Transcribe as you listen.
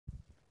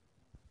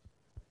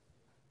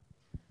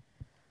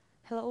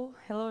Hello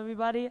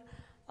everybody.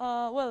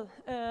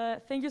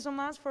 Thank you so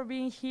much for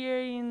being here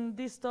in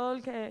this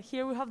talk.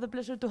 Here we have the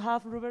pleasure to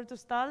have Roberto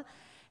Estal.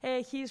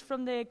 He's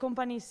from the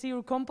company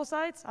Ziur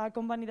Composites, a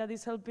company that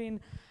is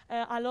helping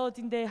a lot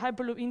in the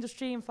Hyperloop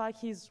industry. In fact,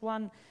 he's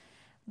one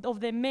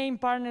of the main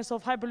partners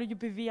of Hyperloop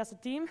UPV as a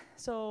team.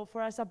 So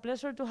for us, a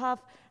pleasure to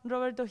have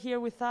Roberto here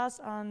with us,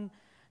 and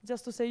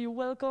just to say you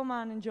welcome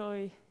and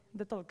enjoy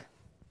the talk.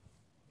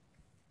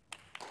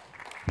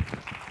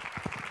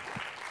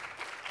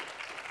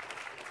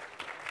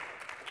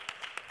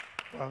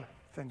 Well,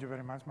 thank you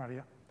very much,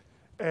 Maria.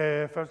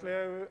 Firstly,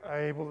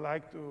 I would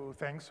like to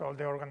thank all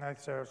the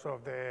organizers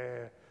of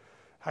the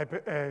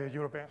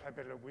European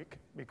Hyperloop Week,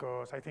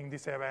 because I think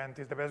this event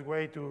is the best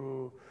way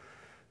to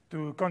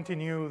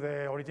continue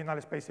the original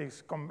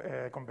SpaceX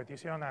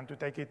competition and to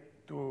take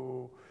it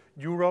to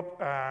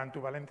Europe and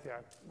to Valencia,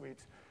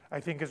 which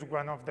I think is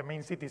one of the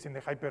main cities in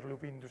the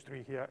Hyperloop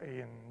industry here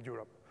in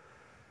Europe.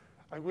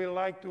 I would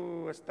like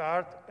to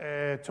start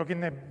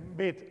talking a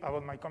bit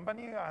about my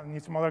company and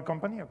its mother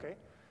company, okay?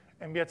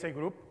 MBHA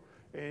Group,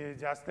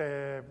 just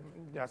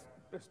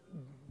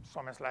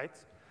some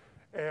slides.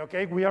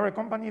 Okay, we are a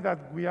company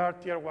that we are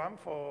tier 1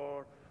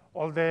 for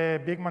all the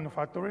big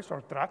manufacturers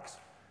or trucks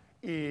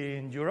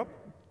in Europe.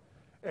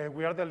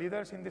 We are the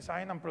leaders in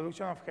design and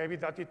production of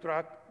heavy-duty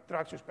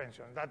truck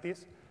suspension. That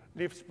is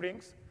leaf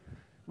springs,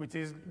 which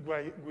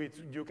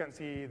you can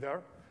see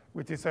there,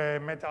 which is a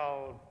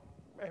metal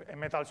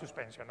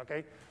suspension,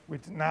 okay?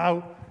 Which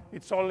now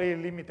it's only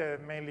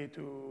limited mainly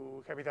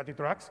to heavy-duty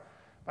trucks,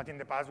 but in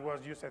the past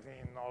was used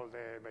in all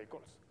the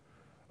vehicles,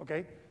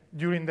 okay?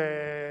 During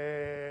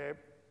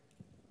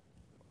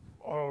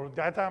our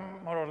data,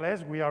 more or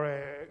less, we are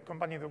a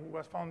company that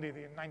was founded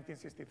in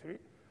 1963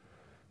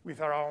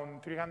 with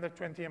around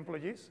 320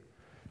 employees.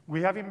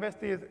 We have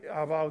invested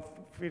about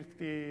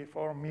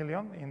 54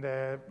 million in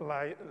the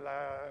last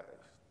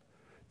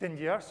 10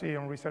 years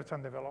in research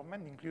and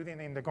development, including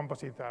in the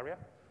composite area,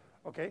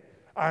 okay?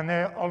 And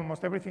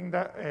almost everything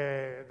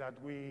that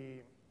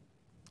we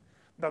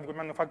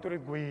manufacture,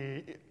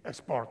 we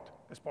export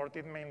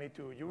it mainly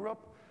to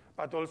Europe,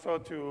 but also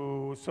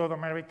to South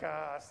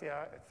America,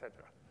 Asia, etc.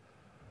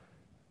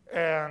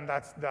 And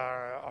that's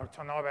our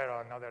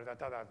turnover and other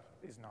data that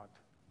is not.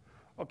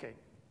 Okay,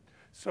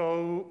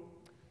 so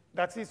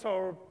that is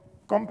our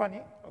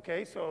company,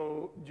 okay?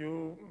 So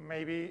you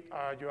maybe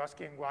you're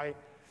asking why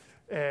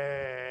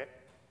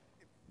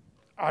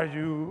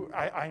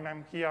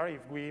I'm here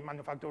if we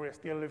manufacture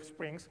steel leaf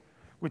springs,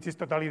 which is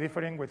totally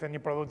different with any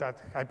product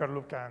that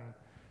Hyperloop can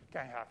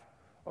have,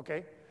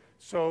 okay?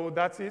 So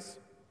this is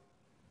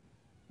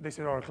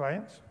our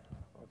clients,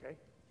 okay?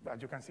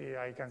 But you can see,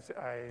 I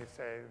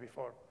said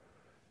before,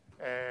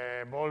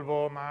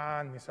 Volvo,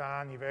 MAN,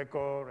 Nissan,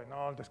 Iveco,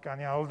 Renault,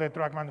 Scania, all the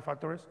truck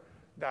manufacturers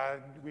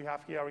that we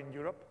have here in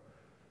Europe.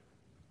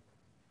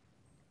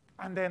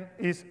 And then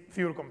is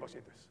Ziur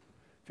Composites.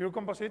 Ziur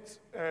Composites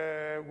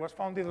was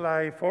founded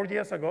like 4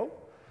 years ago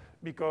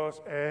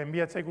because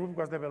MBHA Group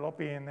was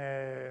developing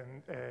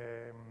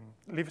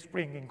leaf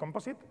spring in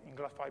composite, in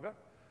glass fiber.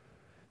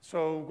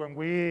 So when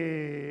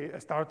we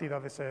started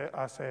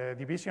as a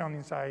division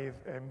inside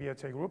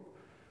MBHA Group,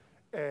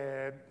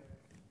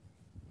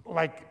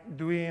 like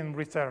doing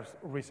research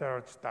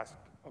tasks,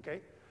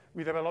 okay?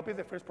 We developed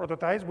the first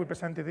prototypes, we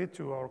presented it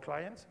to our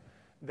clients.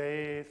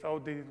 They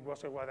thought it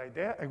was a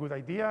good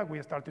idea.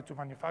 We started to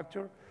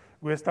manufacture.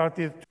 We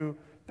started to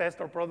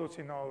test our products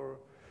in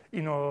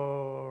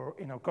our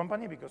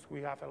company because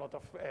we have a lot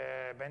of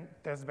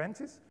test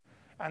benches.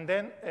 And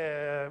then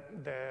the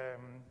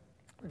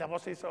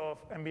bosses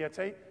of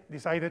MBHA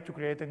decided to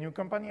create a new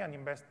company and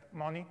invest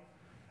money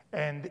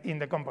in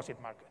the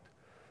composite market.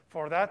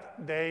 For that,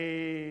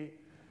 they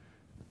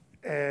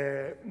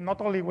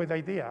not only with the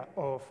idea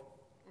of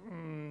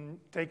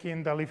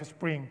taking the leaf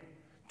spring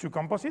to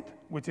composite,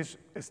 which is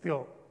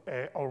still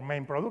our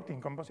main product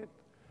in composite,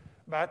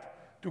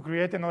 but to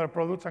create another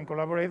products and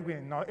collaborate with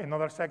in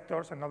other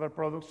sectors and other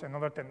products and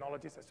other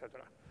technologies,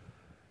 etc.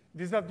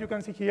 This that you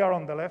can see here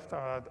on the left,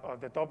 at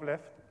the top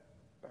left,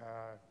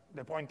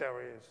 the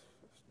pointer is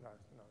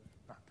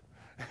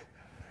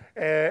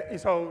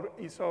is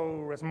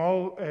our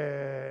small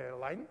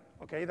line,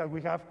 okay, that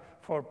we have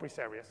for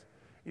pre-series.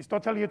 It's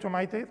totally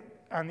automated,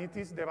 and it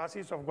is the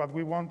basis of what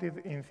we wanted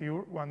in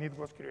Ziur when it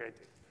was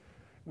created,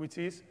 which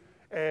is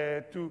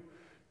to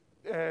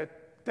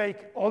take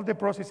all the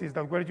processes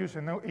that were used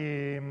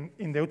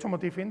in the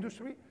automotive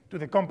industry to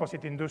the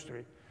composite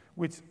industry,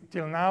 which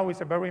till now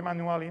is a very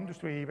manual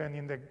industry, even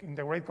in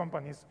the great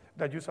companies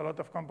that use a lot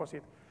of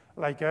composite,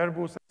 like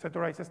Airbus,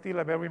 etc. It's still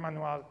a very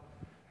manual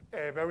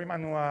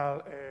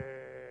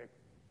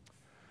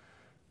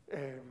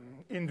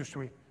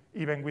industry,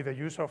 even with the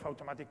use of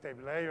automatic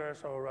tape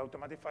layers or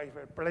automatic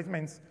fiber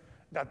placements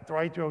that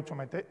try to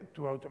automate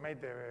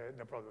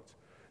the products.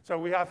 So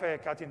we have a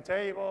cutting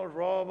table,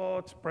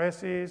 robots,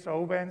 presses,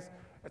 ovens,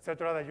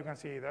 etc. that you can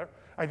see there.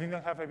 I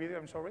didn't have a video,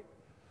 I'm sorry.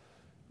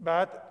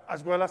 But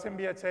as well as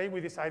MBHA,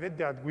 we decided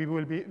that we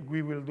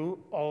will do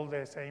all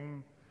the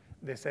same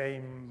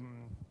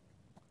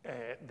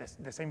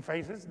the same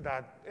phases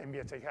that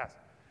MBHA has,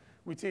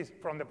 which is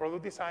from the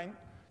product design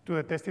to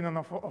the testing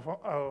of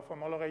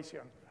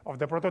homologation of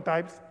the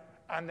prototypes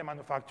and the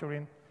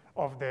manufacturing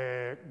of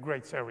the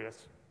great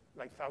series,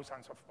 like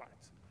thousands of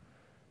parts.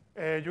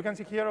 You can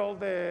see here all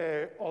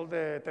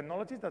the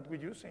technologies that we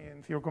use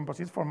in Ziur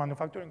Composites for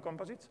manufacturing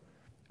composites: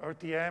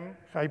 RTM,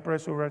 high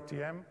pressure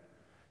RTM,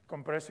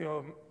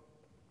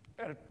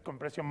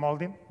 compression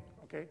molding,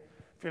 okay,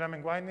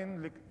 filament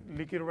winding,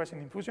 liquid resin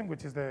infusion,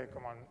 which is the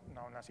common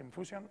known as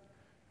infusion,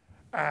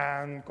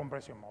 and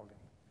compression molding,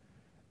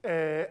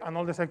 and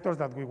all the sectors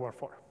that we work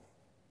for.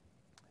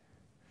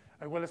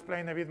 I will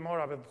explain a bit more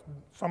about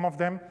some of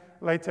them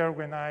later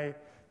when I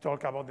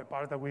talk about the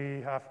parts that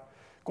we have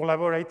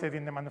collaborated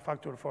in the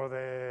manufacture for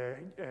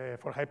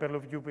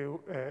Hyperloop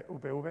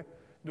UPV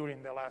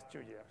during the last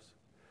 2 years.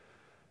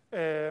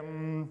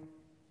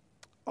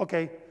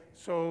 Okay,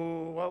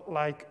 so well,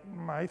 like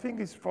I think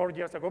it's 4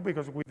 years ago,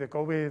 because with the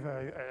COVID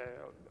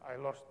I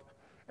lost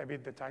a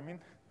bit the timing.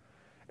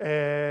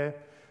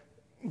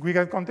 We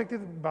got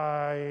contacted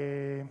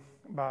by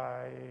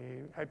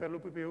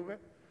Hyperloop UPV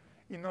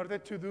in order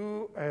to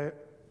do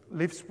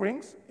leaf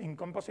springs in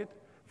composite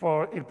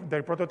for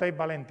their prototype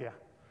Valentia.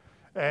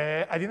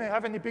 I didn't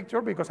have any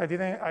picture because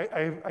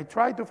I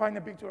tried to find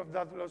a picture of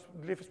that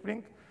leaf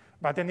spring,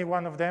 but any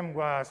one of them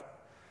was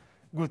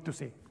good to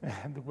see.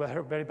 They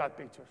were very bad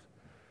pictures.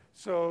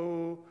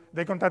 So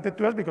they contacted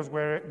to us because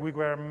we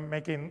were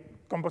making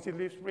composite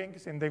leaf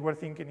springs, and they were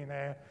thinking in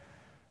a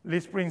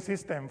leaf spring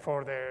system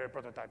for their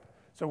prototype.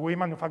 So we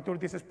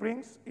manufactured these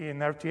springs in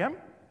RTM,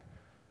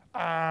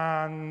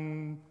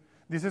 and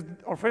this is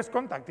our first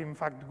contact, in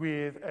fact,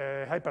 with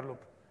Hyperloop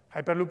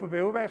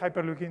UPV,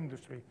 Hyperloop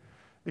industry.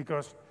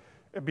 Because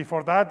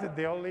before that,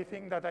 the only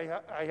thing that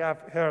I have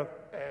heard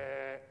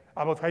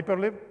about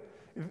Hyperloop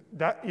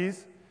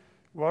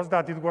was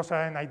that it was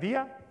an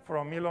idea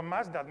from Elon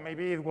Musk that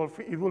maybe it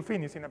will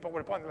finish in a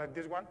PowerPoint like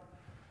this one,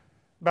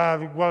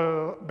 but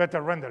well,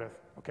 better rendered,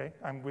 okay,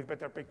 and with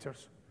better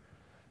pictures.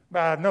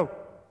 But no,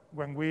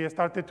 when we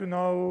started to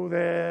know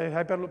the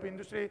Hyperloop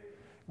industry,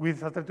 we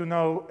started to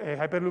know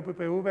Hyperloop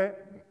UPV,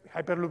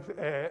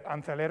 Hyperloop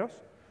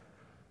Anceleros.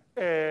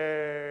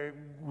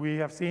 We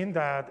have seen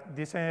that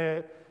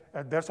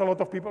there's a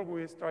lot of people who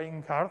is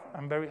trying hard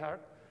and very hard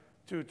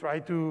to try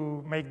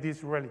to make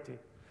this reality.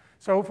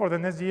 So for the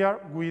next year,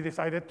 we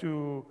decided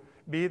to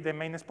be the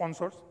main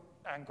sponsors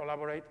and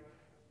collaborate,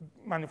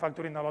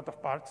 manufacturing a lot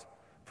of parts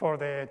for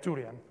the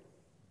Turian,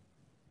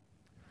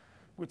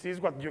 which is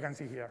what you can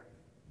see here.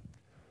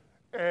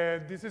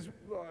 This is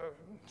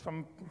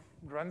some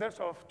renders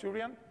of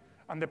Turian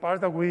and the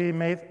parts that we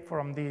made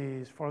for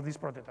this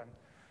prototype,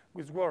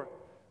 which were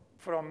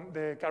from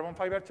the carbon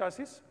fiber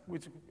chassis,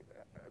 which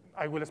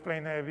I will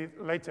explain a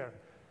bit later,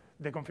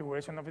 the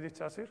configuration of this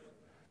chassis,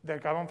 the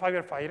carbon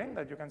fiber firing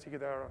that you can see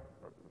there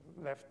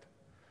left,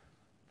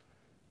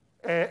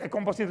 a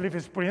composite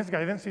leaf springs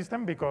guidance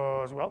system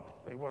because, well,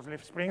 it was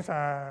leaf springs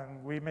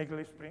and we make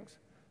leaf springs,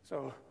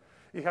 so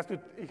it has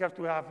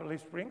to have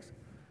leaf springs,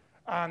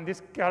 and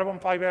these carbon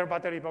fiber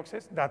battery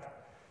boxes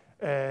that,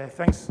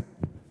 thanks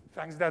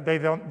that they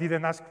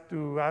didn't ask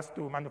us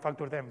to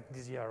manufacture them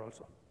this year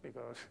also,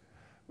 because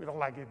we don't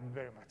like it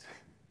very much.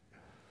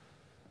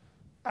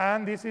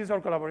 And this is our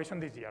collaboration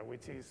this year,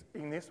 which is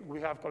in this. We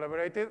have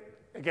collaborated,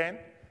 again,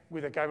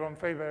 with the carbon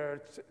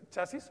fiber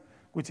chassis,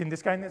 which in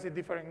this kind is a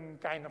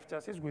different kind of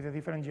chassis with a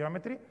different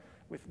geometry,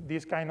 with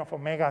this kind of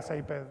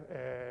omega-shaped,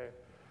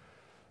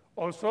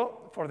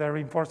 also for the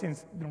reinforcing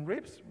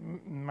ribs,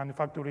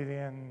 manufactured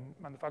in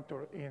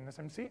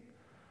SMC,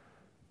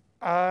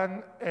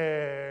 and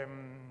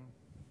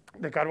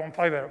the carbon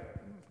fiber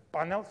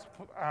panels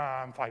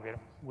and fiber,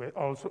 with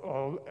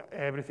also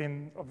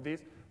everything of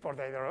this for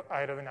the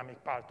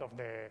aerodynamic part of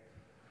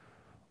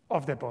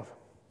the pod.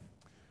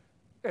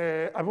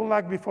 I would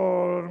like,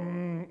 before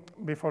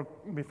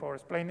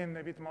explaining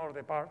a bit more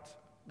the parts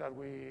that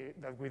we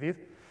did,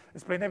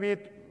 explain a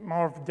bit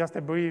more, just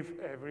a brief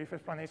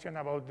explanation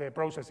about the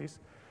processes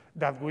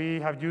that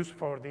we have used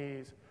for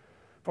this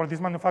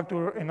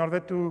manufacture in order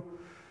to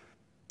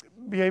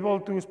be able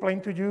to explain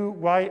to you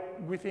why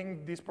we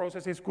think these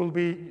processes could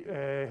be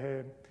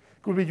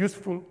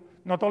useful,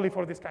 not only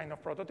for this kind of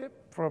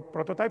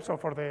prototypes or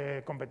for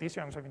the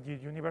competitions of the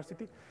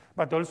university,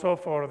 but also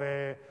for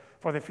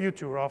the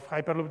future of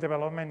Hyperloop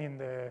development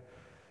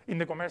in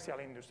the commercial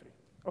industry.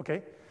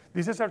 Okay,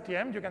 this is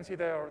RTM. You can see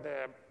there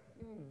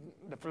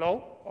the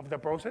flow of the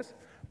process.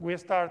 We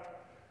start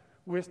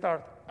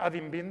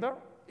adding binder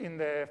in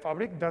the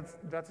fabric.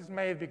 That is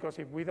made because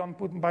if we don't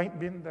put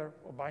binder,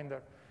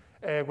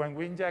 when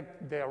we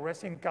inject, the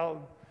resin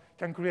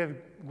can create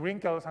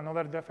wrinkles and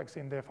other defects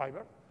in the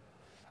fiber.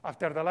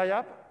 After the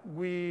layup,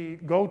 we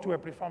go to a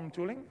preformed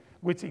tooling,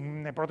 which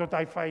in a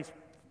prototype phase,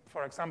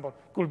 for example,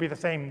 could be the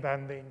same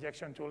than the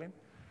injection tooling.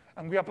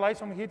 And we apply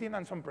some heating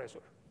and some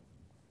pressure.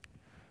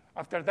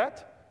 After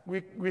that,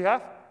 we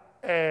have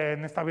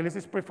an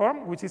stabilized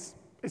preform, which is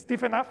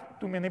stiff enough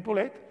to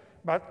manipulate,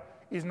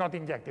 but is not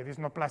injected. It's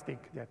not plastic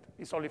yet.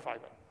 It's only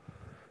fiber.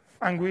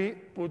 and we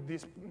put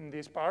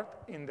this part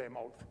in the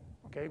mold.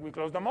 Okay, we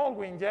close the mold,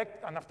 we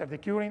inject, and after the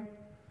curing,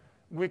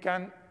 we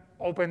can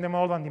open the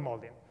mold and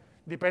demolding.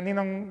 Depending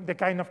on the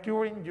kind of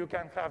curing, you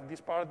can have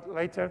this part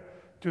later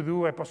to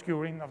do a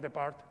post-curing of the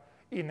part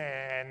in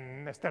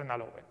an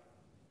external oven.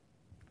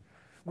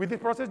 With this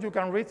process, you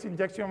can reach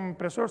injection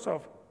pressures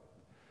of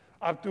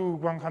up to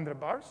 100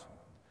 bars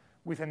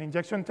with an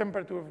injection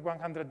temperature of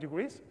 100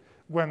 degrees.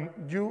 When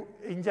you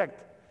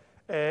inject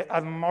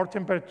at more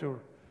temperature,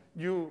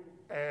 you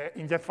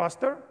inject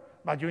faster,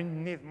 but you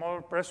need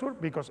more pressure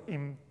because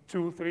in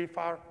 2, 3,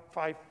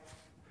 5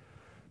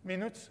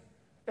 minutes,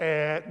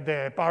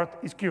 the part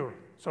is cured.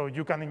 So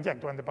you can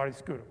inject when the part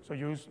is cured. So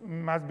you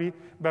must be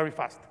very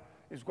fast.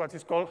 It's what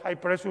is called high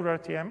pressure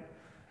RTM,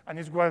 and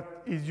it's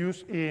what is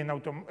used in,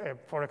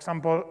 for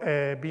example,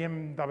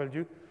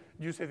 BMW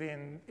used it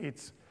in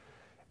its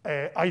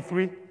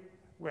i3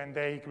 when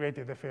they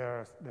created the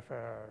first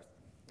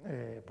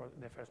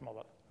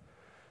model.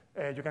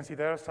 You can see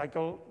there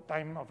cycle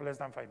time of less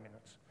than 5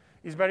 minutes.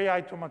 It's very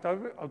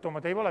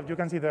automatable, as you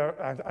can see there,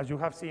 as you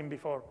have seen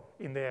before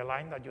in the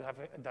line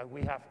that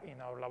we have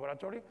in our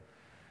laboratory.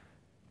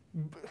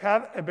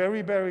 Had a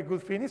very, very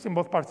good finish in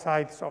both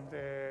sides of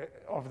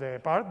the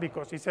part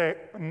because it's a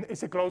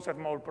closed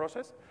mold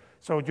process.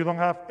 So you don't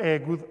have a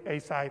good A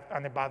side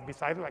and a bad B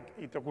side like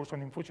it occurs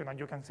on infusion, and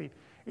you can see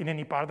in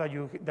any part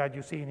that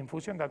you see in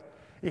infusion that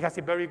it has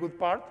a very good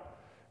part,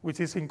 which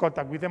is in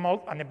contact with the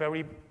mold, and a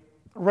very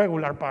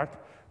regular part,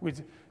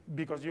 which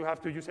because you have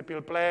to use a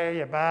peel play,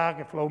 a bag,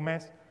 a flow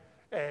mesh,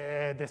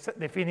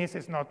 the finish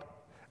is not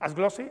as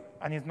glossy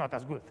and it's not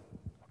as good.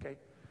 Okay,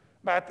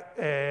 but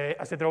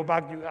as a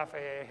drawback, you have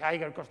a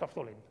higher cost of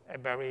tooling,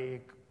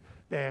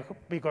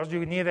 because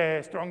you need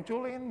a strong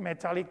tooling,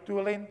 metallic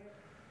tooling,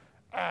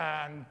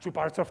 and 2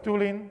 parts of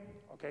tooling.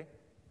 Okay,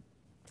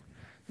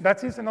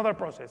 that is another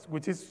process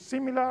which is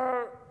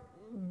similar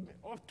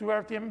to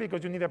RTM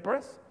because you need a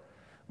press,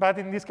 but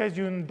in this case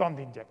you don't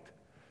inject.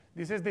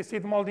 This is the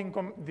seed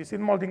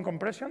molding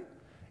compression,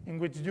 in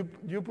which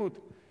you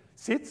put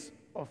seeds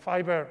of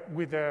fiber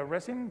with the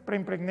resin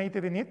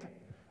pre-impregnated in it,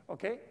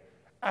 okay?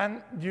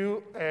 And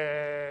you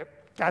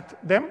cut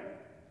them,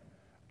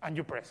 and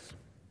you press.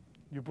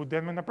 You put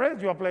them in a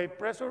press, you apply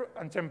pressure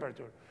and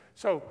temperature.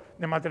 So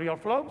the material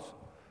flows,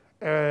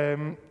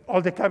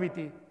 all the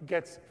cavity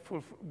gets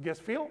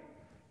filled,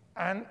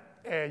 and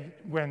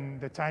when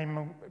the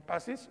time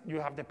passes, you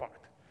have the part.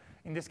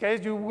 In this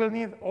case, you will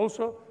need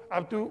also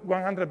up to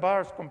 100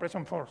 bars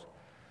compression force,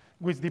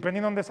 which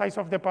depending on the size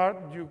of the part,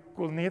 you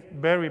could need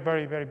very,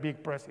 very, very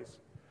big presses.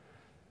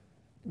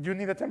 You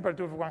need a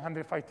temperature of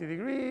 150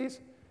 degrees,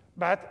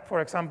 but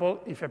for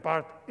example, if a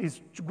part is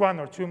 1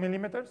 or 2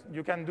 millimeters,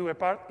 you can do a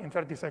part in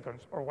 30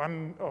 seconds or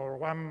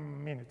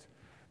 1 minute,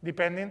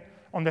 depending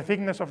on the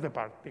thickness of the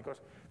part,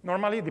 because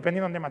normally,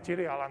 depending on the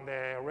material and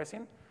the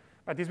resin,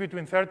 but it's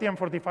between 30 and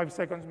 45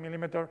 seconds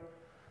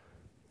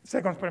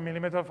per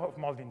millimeter of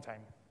molding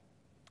time.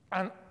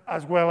 And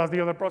as well as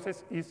the other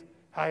process is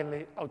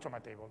highly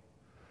automatable.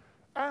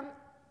 And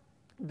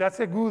that's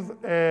a good,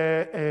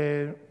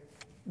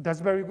 that's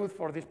very good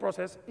for this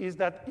process is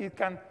that it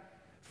can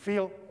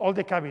fill all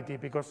the cavity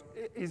because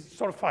it's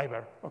salt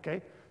fiber,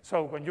 okay?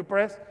 So when you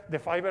press, the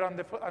fiber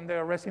and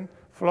the resin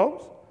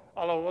flows,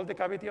 allow all the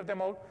cavity of the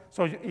mold,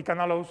 so it can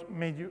allow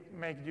make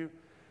you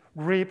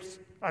ribs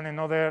and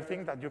another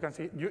thing that you can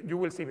see, you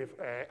will see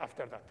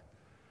after that.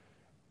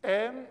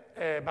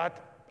 But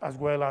as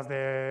well as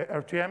the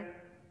RTM,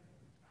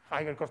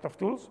 higher cost of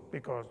tools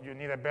because you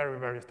need a very,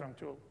 very strong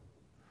tool.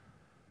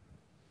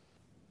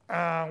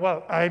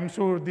 Well, I'm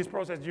sure this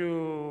process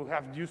you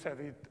have used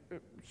it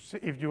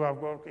if you have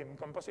worked in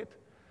composite,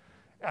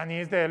 and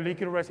it's the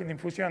liquid resin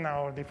infusion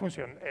or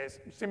diffusion. It's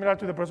similar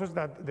to the process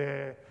that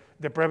the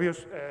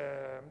previous,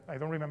 I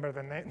don't remember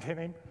the name,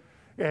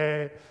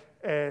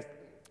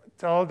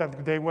 told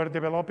that they were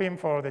developing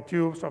for the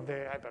tubes of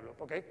the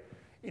Hyperloop, okay?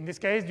 In this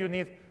case, you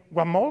need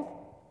 1 mold,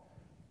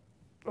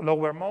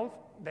 lower mold,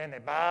 then a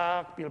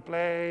bag, peel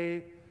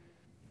play.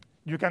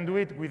 You can do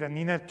it with an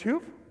inner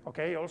tube,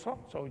 okay, also.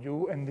 So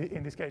you,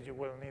 in this case, you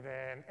will need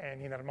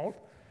an inner mold.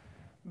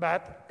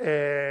 But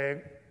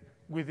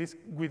with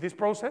this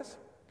process,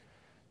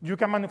 you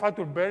can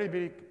manufacture very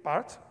big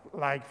parts,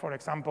 like, for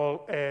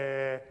example,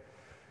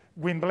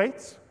 wind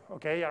blades,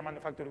 okay, are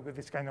manufactured with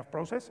this kind of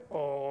process,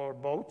 or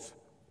boats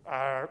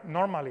are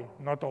normally,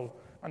 not all,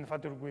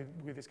 manufactured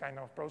with this kind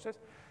of process,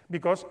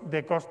 because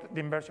the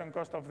inversion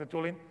cost of the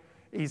tooling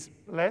is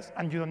less,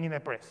 and you don't need a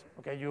press.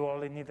 Okay, you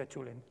only need the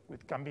tooling,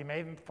 which can be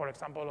made, for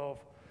example, of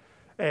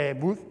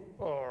wood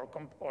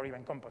or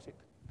even composite.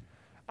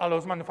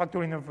 Allows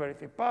manufacturing of very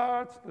thick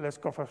parts, less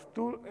cost of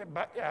tool,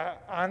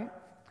 and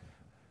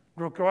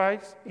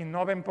requires in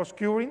oven post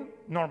curing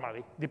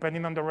normally,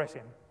 depending on the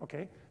resin.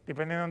 Okay,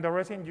 depending on the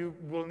resin, you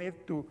will need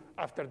to,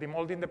 after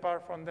demolding the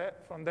part from there,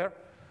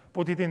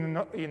 put it in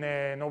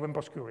an oven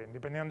post curing,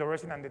 depending on the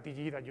resin and the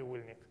TG that you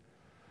will need.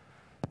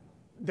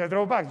 The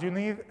drawbacks, you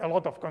need a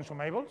lot of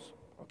consumables,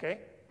 okay?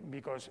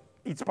 Because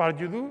each part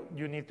you do,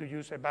 you need to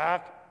use a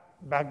bag,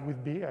 back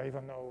with B, I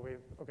don't know,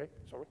 okay,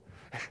 sorry,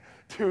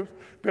 tube,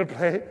 per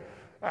plate,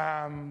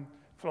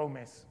 flow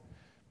mesh,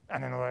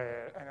 and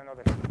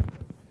another.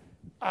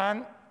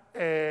 And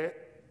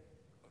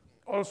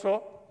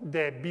also,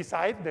 the B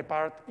side, the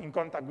part in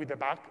contact with the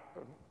back,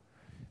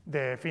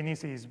 the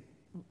finish is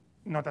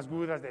not as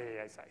good as the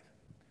AI side.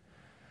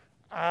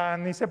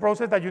 And it's a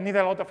process that you need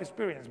a lot of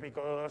experience,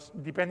 because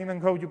depending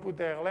on how you put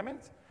the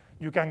elements,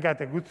 you can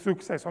get a good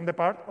success on the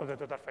part or the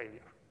total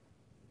failure.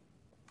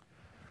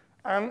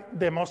 And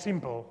the most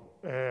simple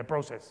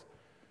process,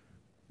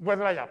 wet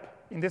layup.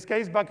 In this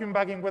case, vacuum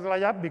bagging wet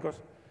layup, because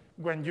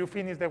when you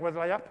finish the wet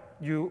layup,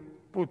 you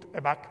put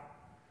a bag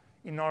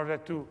in order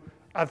to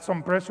add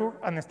some pressure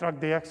and extract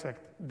the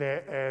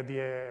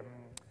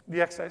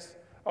excess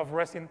of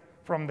resin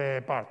from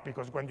the part,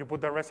 because when you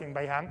put the resin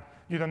by hand,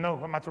 you don't know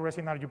how much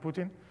resin are you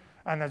putting.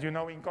 And as you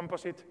know, in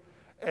composite,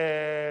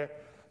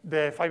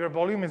 the fiber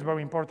volume is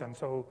very important.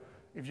 So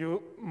if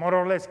you more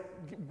or less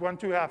want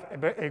to have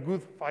a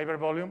good fiber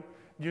volume,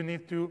 you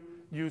need to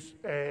use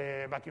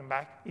a vacuum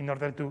bag in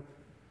order to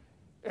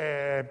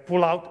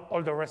pull out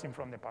all the resin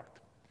from the part.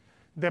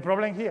 The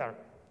problem here,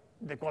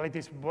 the quality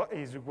is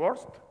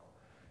worst,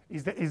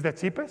 is the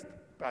cheapest,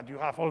 but you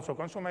have also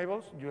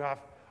consumables. You have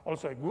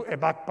also a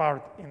back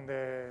part in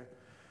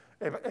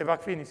a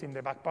back finish in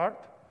the back part,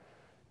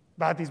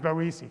 but it's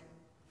very easy.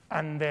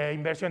 And the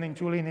inversion in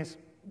tooling is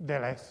the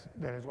less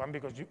one,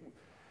 because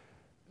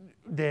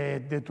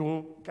the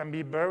tool can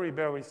be very,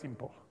 very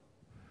simple.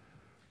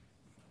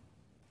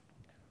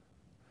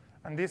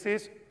 And this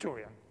is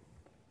Turian,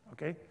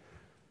 okay?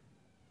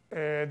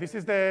 This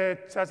is the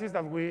chassis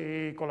that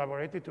we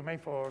collaborated to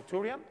make for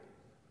Turian.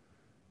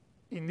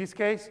 In this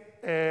case,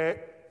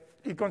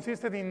 it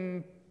consisted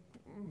in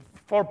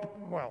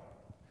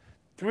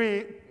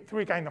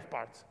three kind of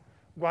parts.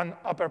 One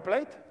upper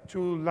plate,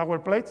 two lower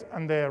plates,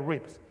 and the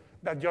ribs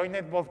that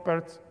joined both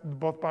parts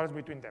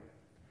between them.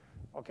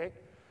 Okay.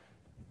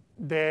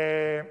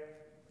 The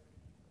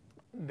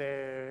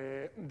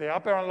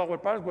upper and lower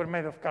parts were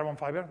made of carbon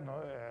fiber,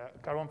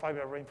 carbon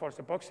fiber reinforced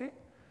epoxy,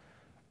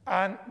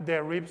 and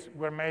the ribs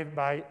were made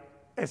by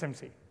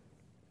SMC.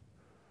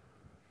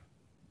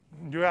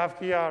 You have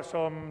here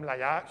some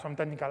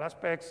technical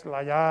aspects,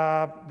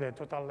 layup, the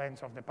total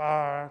length of the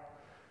part,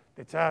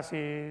 the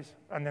chassis,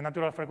 and the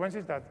natural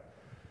frequencies that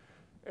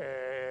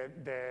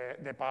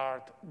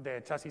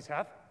the chassis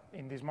had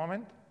in this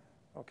moment,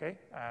 okay,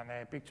 and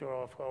a picture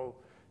of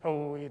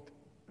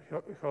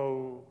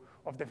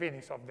of the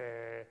finish of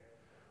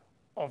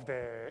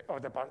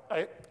the part.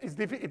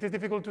 It is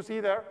difficult to see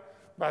there,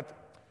 but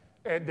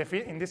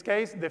in this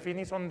case, the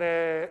finish on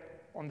the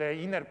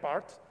inner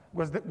part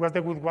was the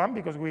good one,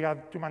 because we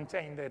had to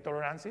maintain the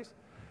tolerances.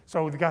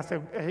 So it has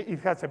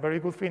a very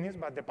good finish,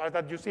 but the part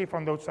that you see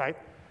from the outside,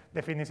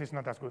 the finish is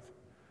not as good.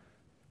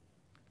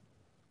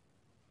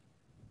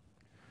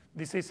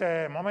 This is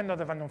a moment of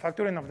the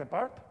manufacturing of the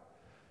part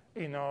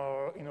in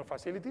our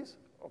facilities.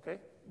 Okay,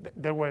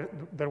 there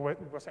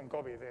wasn't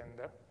COVID in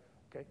there.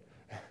 Okay,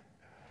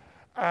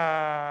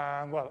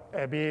 well,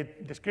 a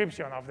bit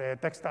description of the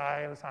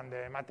textiles and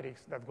the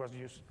matrix that was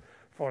used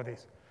for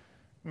this.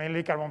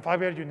 Mainly carbon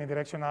fiber,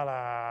 unidirectional,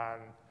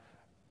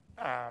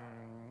 and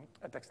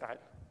a textile.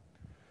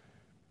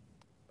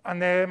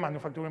 And the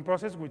manufacturing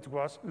process, which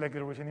was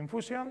liquid resin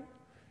infusion.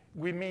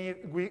 We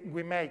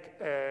make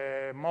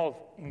a mold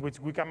in which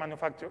we can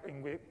manufacture,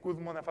 could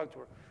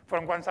manufacture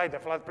from one side the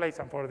flat plates,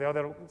 and for the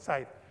other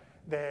side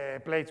the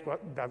plates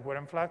that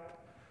weren't flat.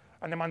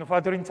 And the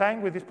manufacturing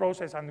time with this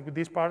process and with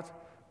these parts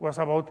was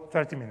about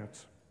 30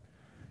 minutes,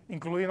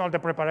 including all the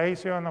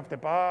preparation of the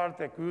part,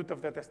 the cut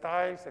of the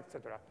textiles,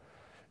 etc.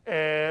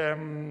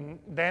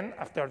 Then,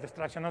 after the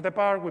extraction of the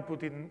part, we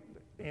put it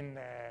in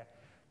a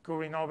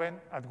curing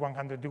oven at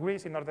 100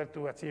 degrees in order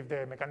to achieve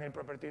the mechanical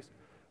properties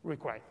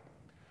required.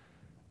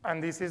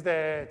 And this is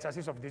the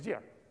chassis of this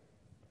year.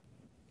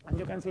 And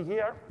you can see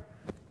here,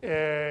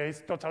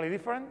 it's totally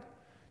different.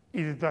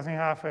 It doesn't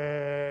have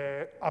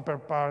an upper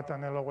part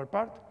and a lower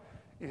part.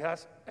 It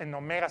has an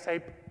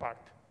omega-shaped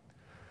part.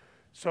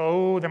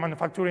 So the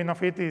manufacturing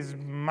of it is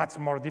much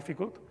more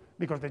difficult,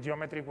 because the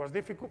geometry was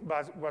difficult,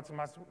 but what's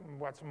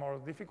more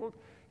difficult,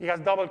 it has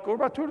double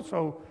curvature,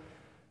 so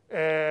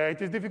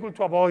it is difficult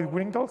to avoid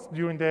wrinkles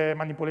during the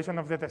manipulation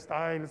of the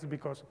textiles,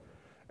 because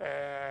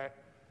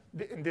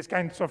in these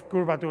kinds of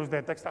curvatures,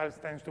 the textiles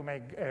tends to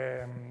make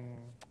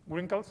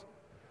wrinkles.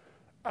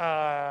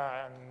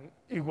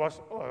 It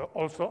was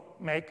also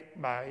made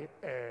by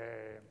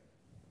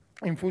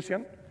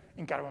infusion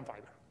in carbon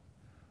fiber.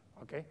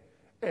 Okay,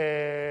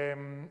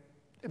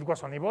 it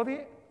was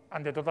unibody,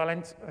 and the total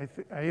length,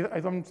 I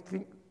don't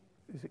think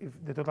if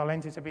the total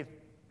length is a bit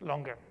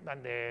longer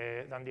than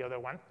the other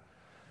one,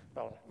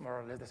 well, more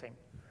or less the same.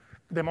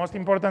 The most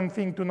important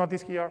thing to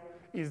notice here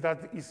is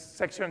that its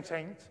section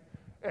change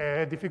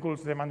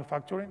difficulties the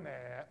manufacturing,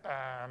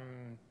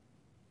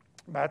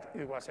 but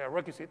it was a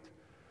requisite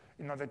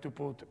in order to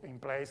put in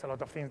place a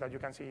lot of things that you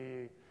can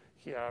see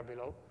here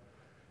below.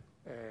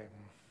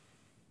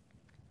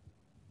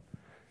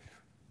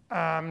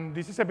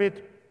 This is a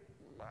bit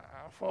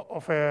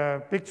of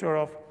a picture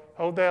of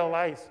how the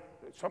lies,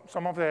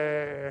 some of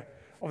the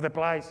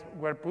plies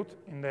were put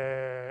in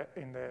the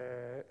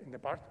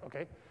part,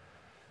 okay,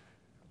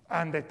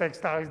 and the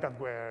textiles that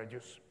were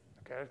used.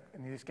 Okay,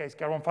 in this case,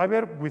 carbon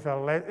fiber with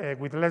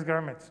less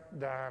garments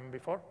than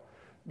before,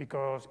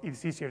 because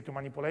it's easier to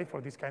manipulate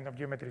for this kind of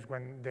geometries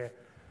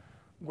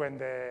when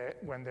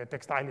the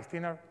textile is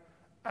thinner,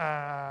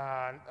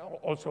 and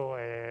also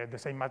the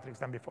same matrix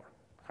than before,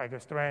 higher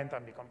strength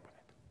and bicomponent.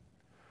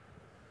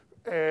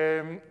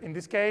 In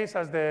this case,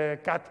 as the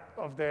cut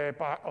of the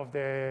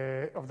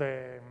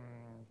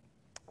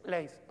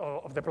lace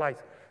of the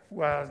plies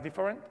was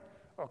different,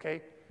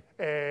 okay,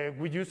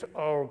 we use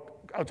our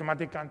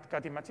automatic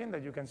cutting machine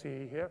that you can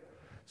see here.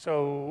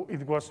 So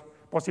it was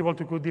possible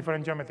to cut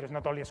different geometries,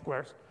 not only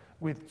squares,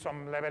 with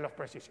some level of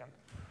precision.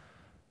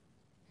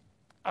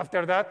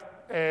 After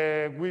that,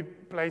 we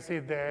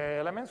placed the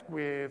elements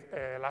with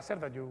a laser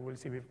that you will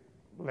see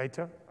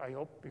later, I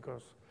hope,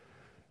 because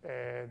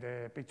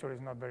the picture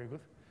is not very good.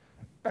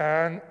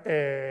 And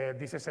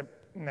this is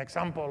an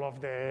example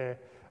of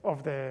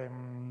the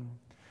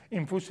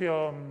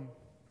infusion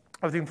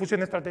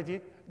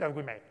strategy that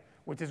we made,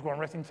 which is one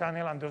resin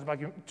channel and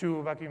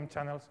two vacuum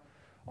channels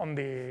on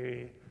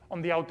the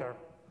outer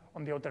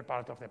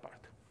part of the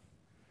part.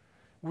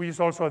 We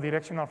use also a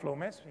directional flow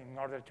mesh in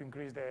order to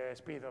increase the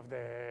speed of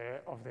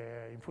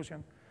the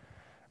infusion,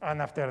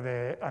 and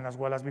as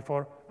well as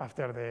before,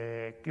 after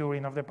the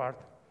curing of the part,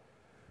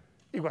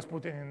 it was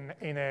put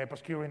in a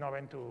post-curing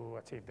oven to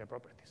achieve the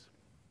properties.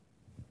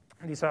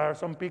 These are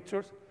some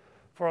pictures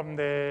from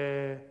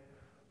the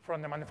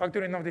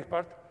manufacturing of this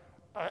part.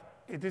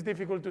 It is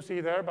difficult to see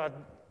there, but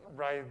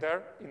right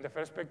there in the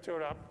first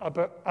picture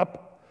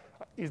up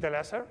is the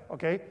laser,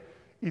 okay?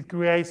 It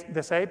creates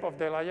the shape of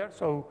the layer,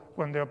 so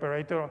when the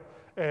operator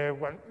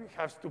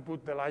has to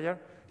put the layer,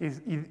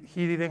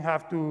 he didn't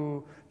have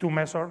to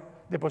measure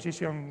the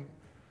position,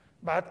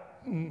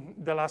 but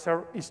the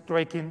laser is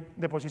tracking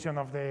the position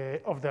of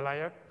the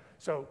layer.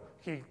 So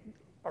he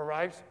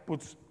arrives,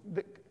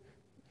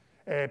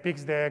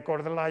 picks the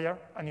corded layer,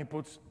 and he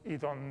puts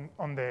it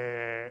on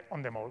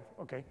the mold,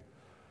 okay?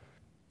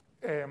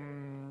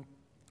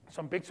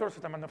 Some pictures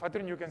of the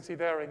manufacturing, you can see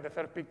there in the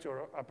third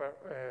picture,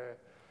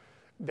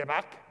 the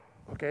bag,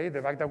 okay,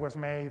 the bag that was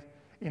made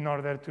in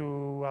order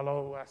to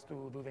allow us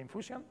to do the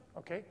infusion,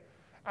 okay,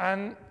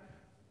 and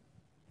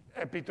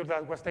a picture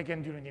that was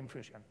taken during the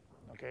infusion,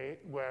 okay,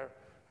 where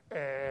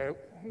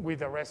with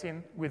the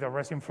resin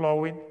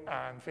flowing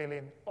and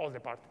filling all the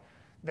part.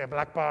 The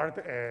black part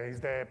is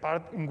the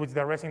part in which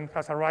the resin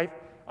has arrived,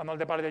 and all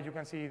the part that you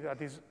can see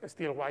that is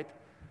still white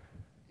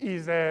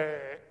is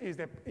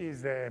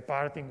the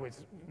part in which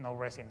no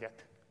resin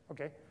yet,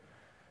 okay,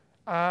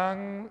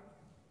 and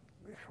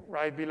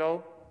right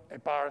below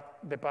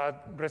the part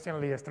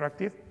recently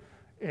extracted,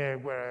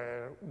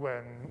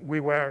 when we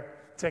were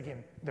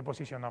checking the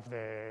position of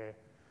the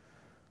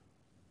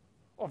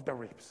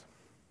ribs.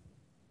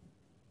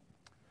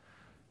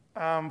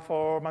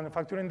 For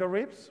manufacturing the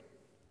ribs,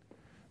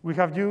 we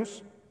have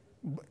used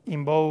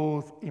in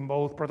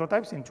both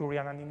prototypes, in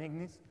Turian and in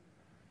Ignis,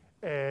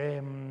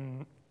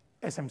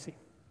 SMC.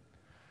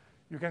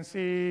 You can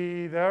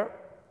see there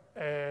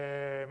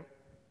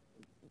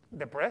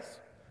the press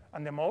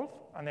and the mold,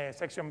 and a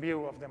section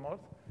view of the mold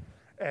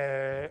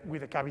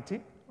with a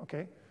cavity,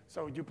 okay?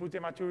 So you put the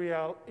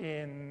material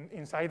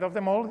inside of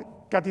the mold,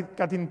 cut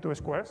it into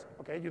squares,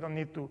 okay? You don't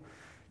need to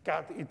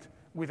cut it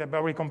with a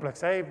very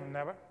complex shape,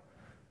 never.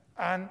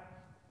 And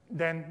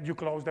then you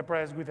close the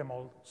press with the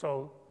mold.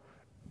 So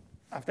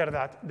after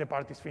that, the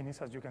part is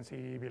finished, as you can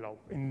see below.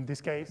 In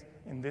this case,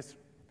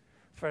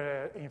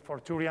 for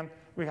Turian,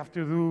 we have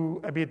to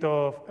do a bit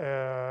of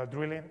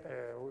drilling,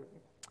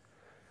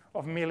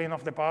 of milling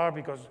of the part,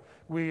 because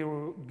we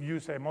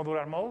use a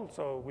modular mold,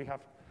 so we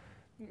have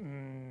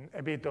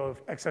a bit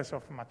of excess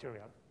of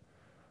material.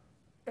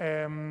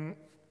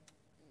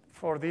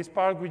 For this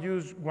part, we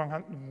use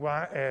 10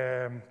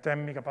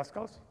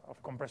 megapascals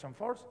of compression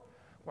force,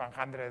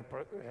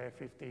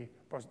 150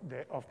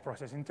 of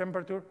processing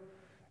temperature,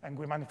 and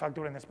we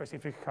manufacture a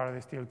specific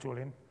hard steel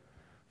tooling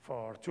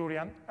for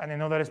Turian, and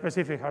another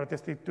specific hard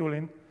steel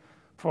tooling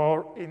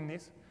for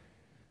Ignis.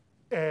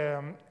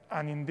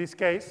 And in this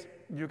case,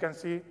 you can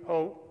see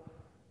how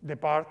the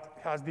part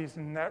has these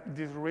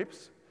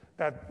ribs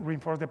that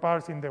reinforce the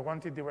parts in the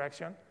wanted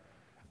direction.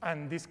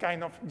 And this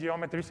kind of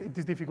geometries, it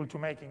is difficult to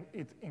make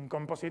it in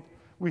composite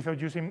without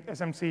using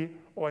SMC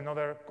or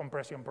another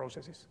compression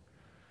processes.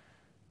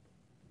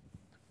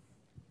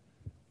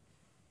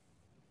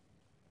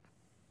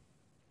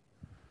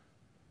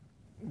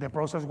 The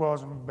process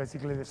was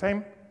basically the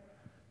same.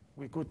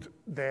 We put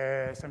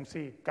the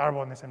SMC,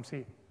 carbon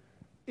SMC,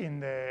 in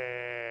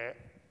the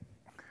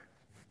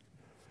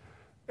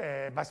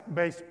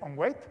based on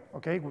weight,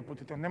 okay? We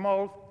put it on the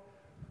mold,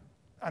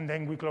 and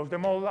then we close the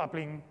mold,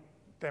 applying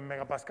 10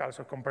 megapascals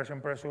of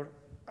compression pressure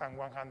and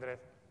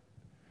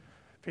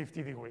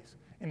 150 degrees.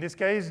 In this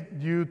case,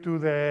 due to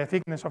the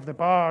thickness of the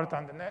part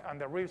and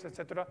the ribs,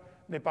 etc.,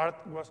 the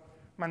part was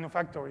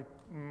manufactured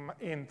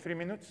in 3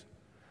 minutes,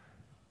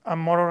 and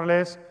more or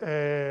less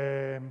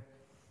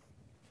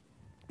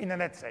in a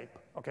net shape,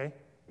 okay?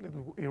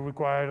 It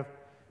required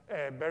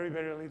very,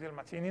 very little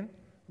machining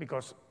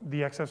because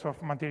the excess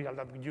of material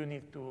that you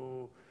need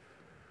to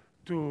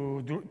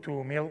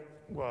mill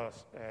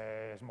was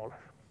smaller.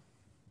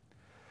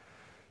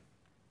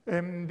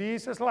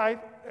 This slide,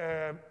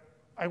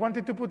 I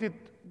wanted to put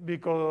it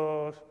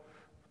because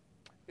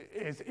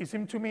it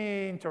seemed to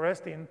me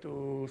interesting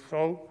to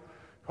show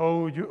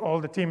how all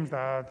the teams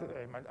that,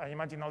 I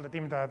imagine all the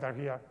teams that are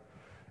here,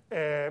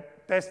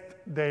 test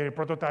their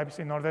prototypes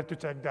in order to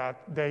check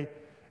that they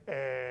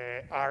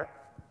are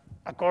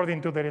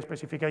according to their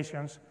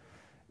specifications,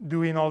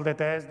 doing all the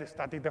tests, the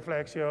static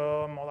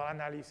deflection, model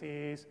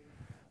analysis,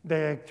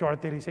 the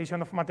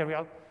characterization of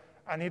material.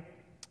 And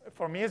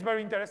for me, it's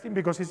very interesting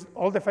because it's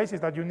all the phases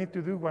that you need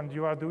to do when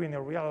you are doing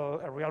a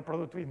real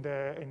product in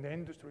the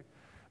industry.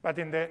 But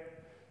and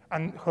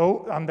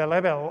the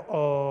level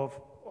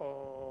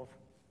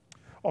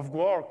of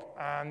work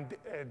and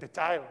the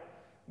time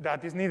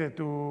that is needed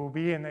to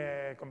be in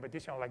a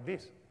competition like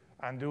this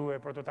and do a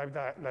prototype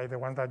like the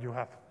one that you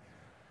have.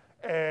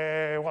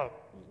 Well,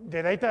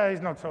 the data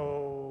is not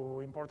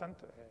so important,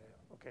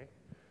 okay,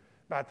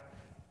 but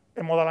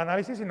a model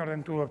analysis in order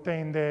to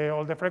obtain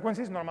all the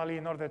frequencies, normally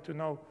in order to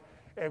know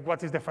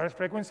what is the first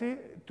frequency,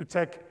 to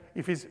check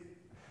if it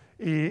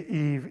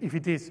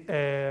is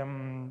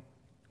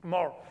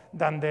more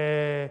than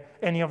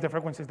any of the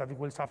frequencies that it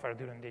will suffer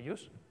during the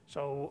use,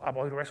 so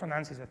avoid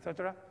resonances,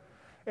 etc.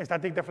 A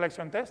static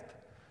deflection test.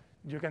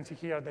 You can see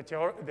here the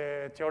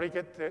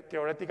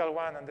theoretical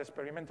one and the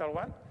experimental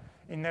one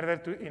in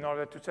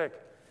order to check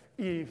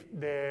if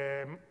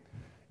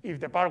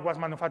the part was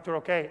manufactured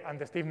okay and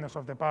the stiffness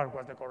of the part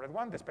was the correct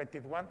one, the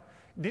expected one.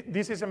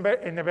 This is in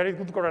a very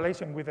good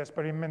correlation with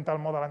experimental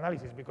model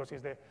analysis because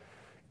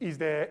if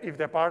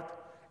the part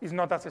is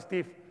not as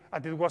stiff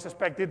as it was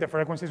expected, the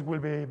frequencies will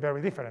be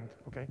very different,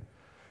 okay?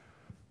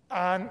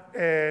 And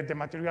the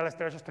material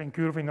stress strain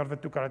curve in order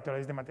to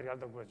characterize the material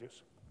that was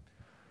used.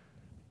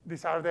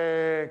 These are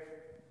the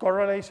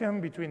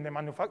correlation between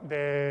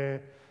the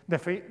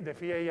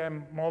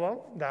FEAM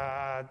model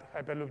that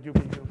Hyperloop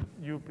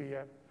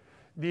UPM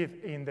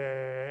did in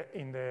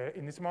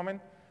this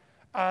moment,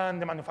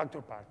 and the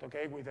manufactured part,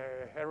 okay, with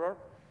the error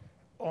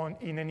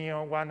in any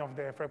one of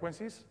the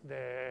frequencies.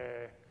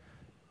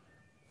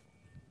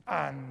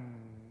 And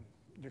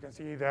you can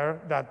see there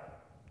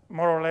that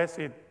more or less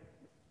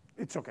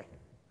it's okay.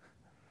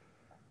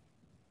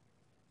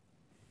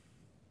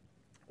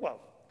 Well,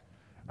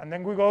 and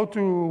then we go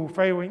to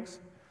fairings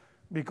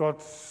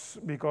because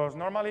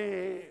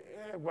normally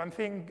one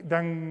thing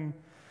then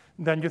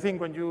you think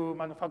when you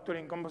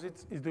manufacturing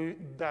composites is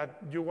that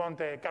you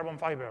want a carbon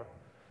fiber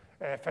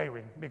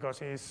fairing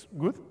because it's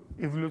good,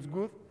 it looks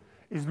good,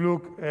 it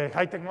looks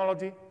high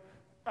technology,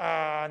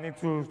 and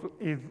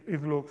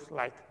it looks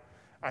light.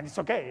 And it's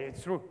okay,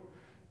 it's true.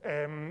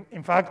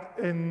 In fact,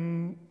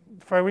 in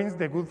fairings,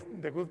 the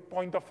good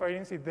point of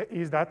fairings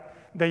is that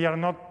they are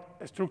not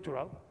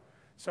structural.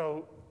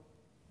 So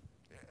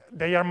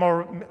they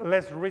are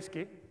less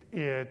risky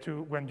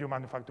when you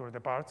manufacture the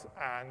parts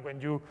and when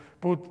you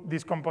put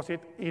this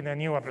composite in a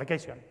new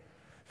application.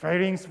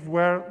 Fairings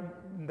were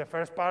the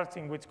first parts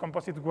in which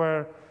composites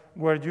were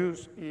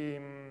used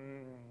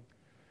in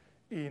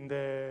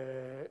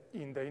the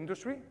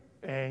industry,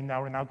 in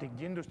aeronautic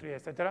industry,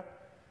 etc.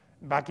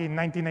 Back in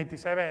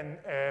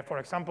 1987, for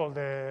example,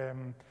 the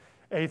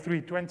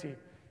A320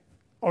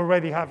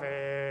 already have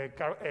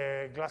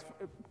a glass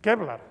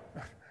Kevlar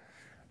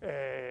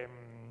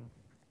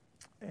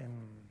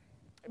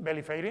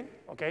belly fairing,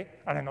 okay,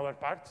 and another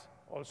parts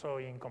also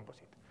in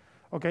composite,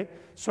 okay.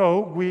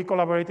 So we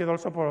collaborated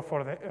also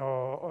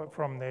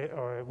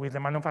with the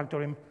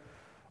manufacturing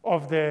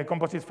of the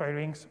composite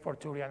fairings for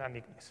Turian and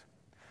Ignis.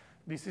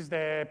 This is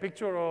the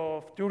picture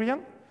of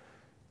Turian,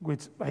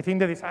 which I think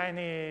the design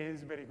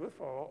is very good,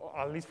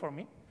 at least for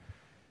me.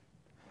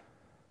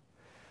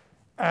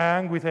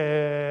 And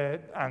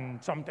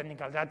some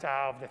technical data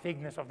of the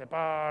thickness of the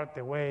part,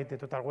 the weight, the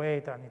total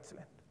weight, and its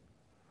length.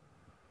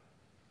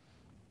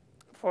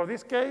 For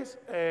this case,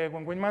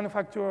 when we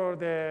manufacture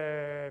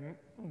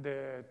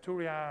the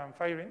Turian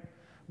fairing,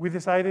 we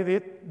decided to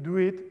do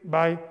it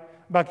by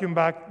vacuum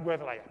back wet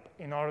layup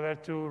in order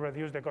to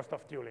reduce the cost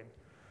of tooling.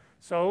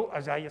 So,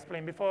 as I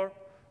explained before,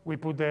 we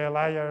put the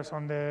layers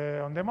on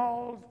the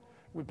mold,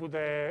 we put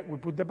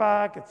the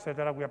back,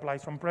 etc. We apply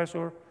some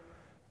pressure,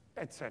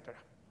 etc.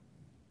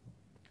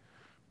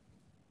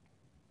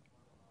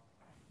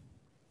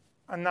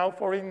 And now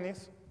for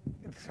Ignis,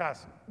 it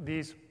has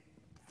these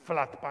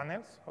flat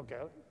panels,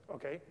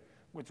 okay,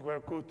 which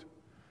were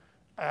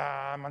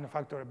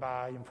manufactured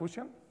by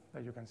infusion.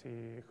 That you can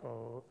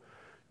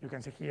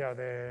see here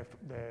the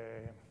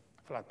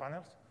flat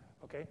panels,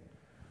 okay,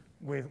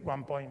 with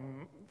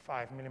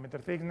 1.5 millimeter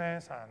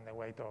thickness and a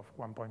weight of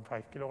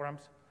 1.5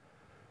 kilograms.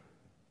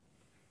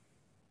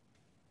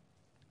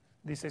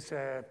 This is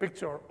a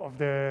picture of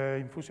the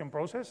infusion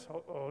process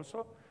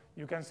also.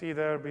 You can see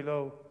there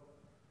below,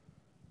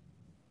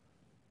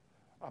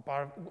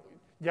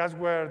 just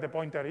where the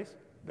pointer is,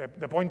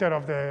 the pointer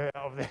of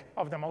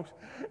the mouse,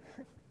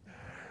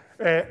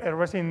 a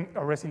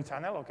resin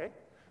channel, okay,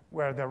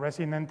 where the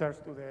resin enters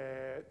to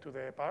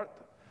the part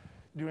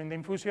during the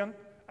infusion,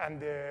 and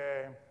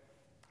the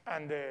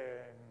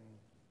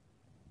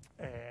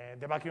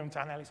vacuum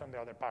channel is on the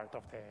other part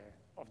of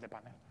the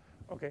panel,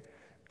 okay.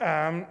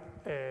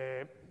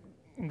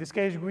 In this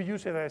case, we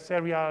used a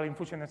serial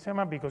infusion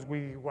schema because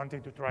we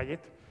wanted to try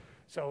it.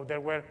 So there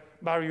were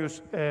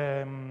various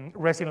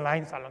resin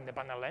lines along the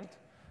panel length.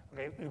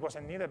 Okay, it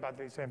wasn't needed, but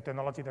it's a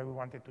technology that we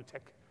wanted to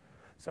check.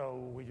 So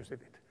we used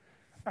it.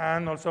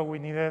 And also we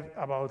needed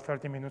about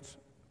 30 minutes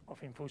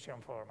of infusion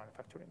for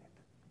manufacturing it.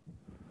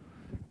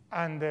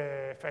 And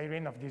the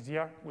fairing of this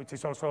year, which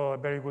is also a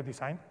very good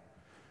design.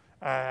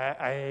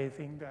 I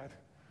think that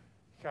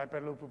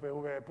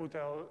Hyperloop put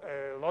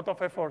a lot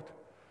of effort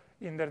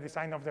in the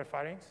design of their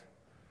fairings.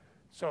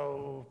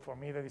 So for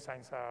me, the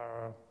designs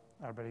are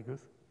very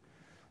good.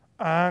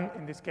 And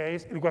in this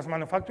case, it was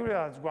manufactured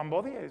as one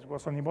body. It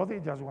was only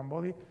body, just one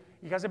body.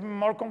 It has a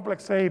more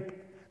complex shape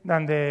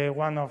than the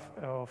one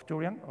of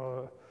Turian,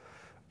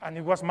 and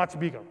it was much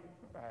bigger.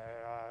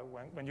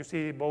 When you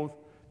see both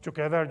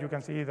together, you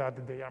can see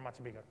that they are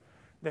much bigger.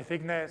 The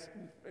thickness,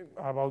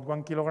 about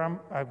 1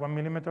 kilogram, 1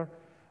 millimeter,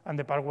 and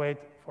the part weight,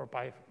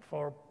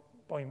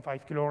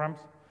 4.5 kilograms,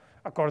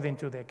 according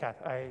to the CAD.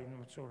 I'm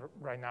not sure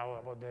right now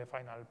about the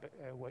final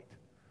weight.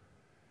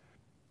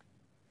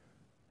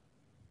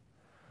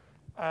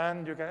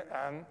 And you can,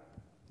 and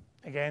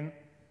again,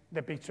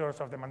 the pictures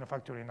of the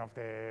manufacturing of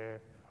the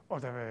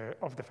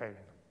fairing.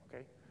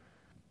 Okay.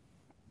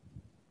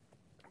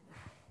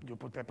 You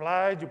put the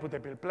ply, you put the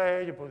build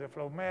plate, you put the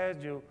flow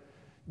mesh, you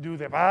do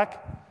the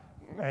back,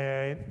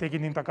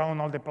 taking into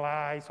account all the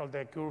plies, all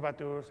the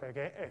curvatures,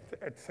 okay,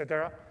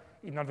 etc.,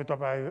 in order to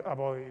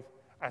avoid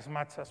as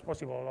much as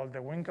possible all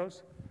the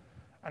wrinkles.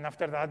 And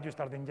after that, you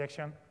start the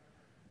injection,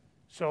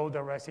 so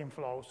the resin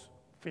flows,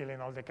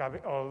 filling all the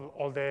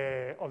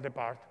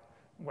part.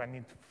 When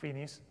it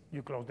finishes,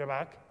 you close the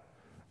back,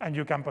 and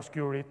you can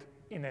post-cure it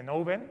in an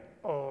oven,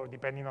 or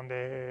depending on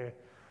the,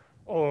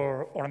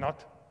 or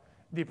not,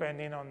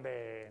 depending on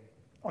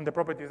the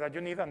properties that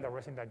you need and the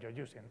resin that you're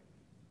using.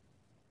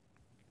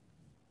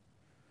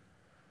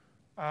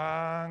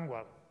 And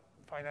well,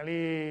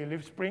 finally,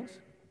 leaf springs,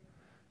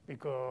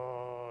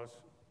 because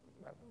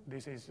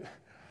this is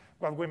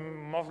what we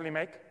mostly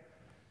make.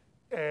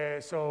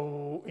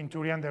 So in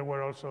Turian, there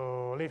were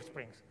also leaf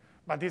springs.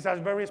 But these are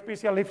very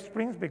special leaf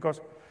springs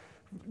because,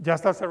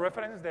 just as a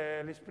reference,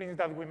 the leaf springs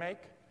that we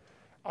make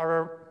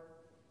are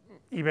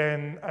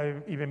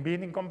even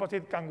being in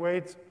composite can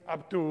weigh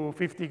up to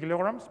 50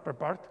 kilograms per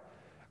part,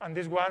 and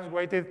these ones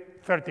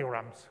weighted 30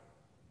 grams.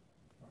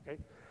 Okay.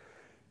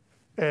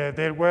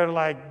 They were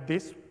like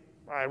this.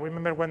 I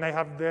remember when I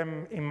have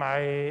them in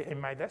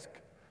my desk,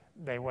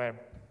 they were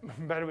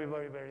very,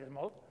 very, very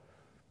small.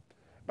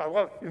 But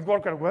well, it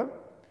worked well.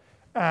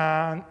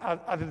 And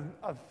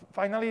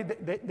finally,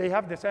 they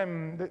have the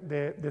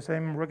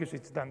same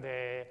requisites than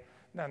the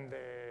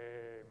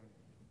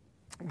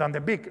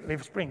big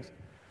leaf springs.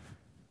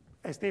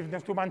 A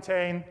stiffness to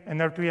maintain, an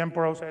R2M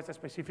process, a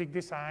specific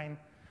design,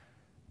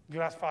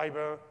 glass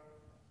fiber,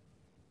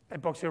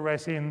 epoxy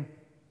resin,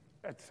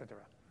 etc.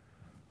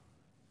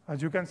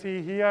 As you can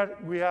see here,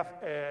 we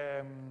have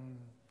a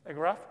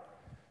graph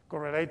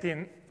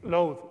correlating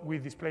load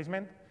with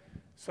displacement.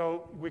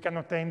 So we can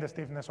obtain the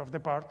stiffness of the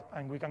part,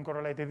 and we can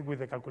correlate it with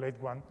the calculated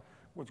one,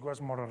 which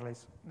was more or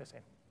less the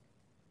same.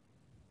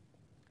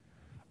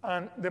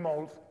 And the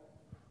mold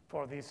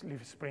for these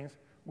leaf springs,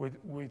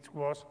 which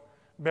was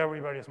very,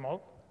 very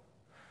small.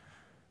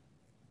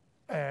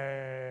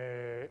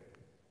 And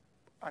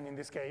in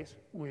this case,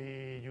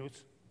 we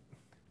use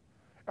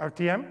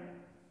RTM,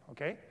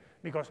 okay?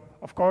 Because,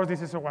 of course,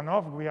 this is a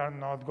one-off. We are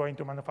not going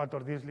to manufacture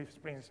these leaf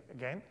springs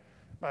again.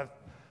 But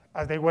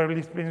as they were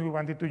leaf springs, we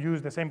wanted to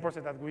use the same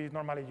process that we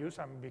normally use,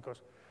 and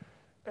because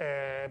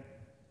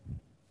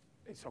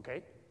it's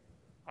okay,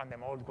 and the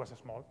mold was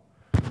small.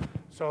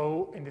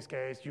 So in this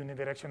case,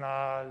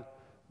 unidirectional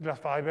glass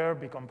fiber,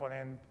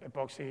 bicomponent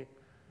epoxy,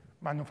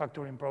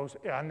 manufacturing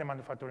process, and the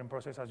manufacturing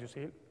process, as you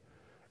see.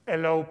 A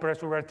low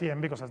pressure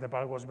RTM, because as the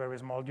part was very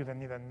small, you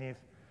didn't need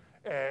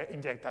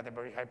inject at a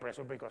very high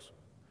pressure, because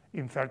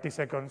in 30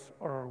 seconds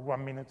or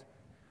 1 minute,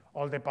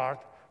 all the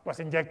part was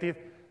injected.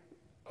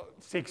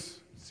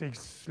 Six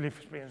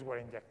leaf springs were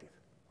injected,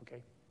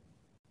 okay?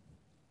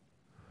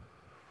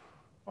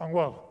 And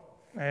well,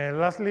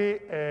 lastly,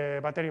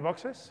 battery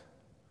boxes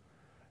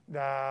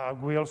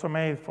that we also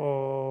made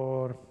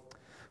for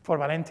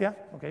Valencia,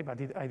 okay, but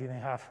I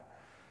didn't have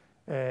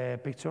a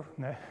picture.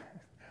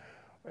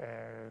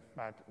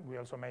 But we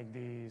also make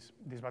these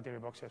battery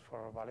boxes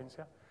for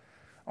Valencia.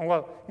 And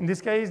well, in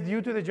this case,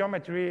 due to the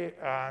geometry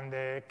and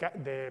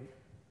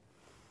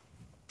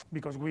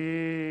because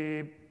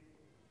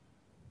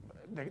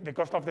the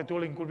cost of the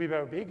tooling could be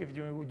very big. If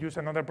you use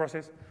another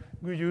process,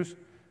 we use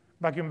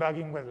vacuum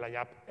bagging with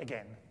layup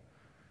again.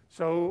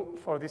 So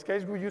for this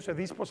case, we use a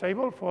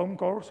disposable foam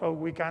core, so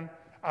we can,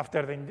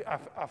 after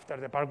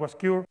the part was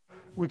cured,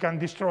 we can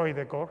destroy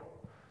the core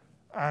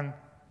and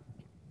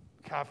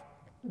have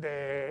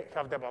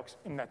the box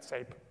in that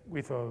shape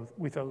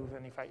without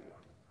any failure.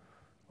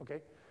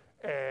 Okay.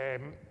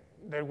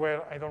 There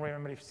were, I don't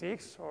remember if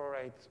 6 or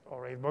 8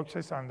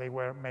 boxes, and they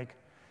were made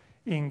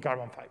in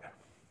carbon fiber.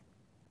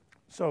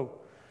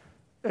 So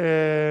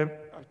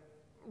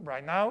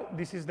right now,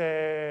 this is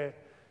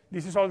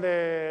all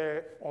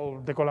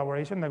the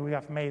collaboration that we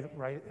have made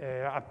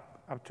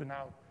up to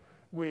now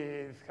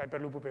with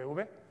Hyperloop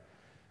UPV.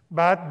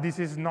 But this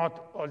is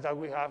not all that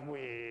we have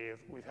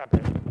with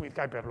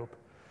Hyperloop.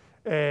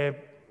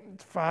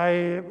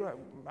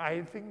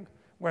 I think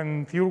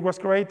when Ziur was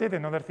created,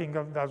 another thing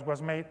that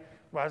was made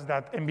was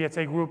that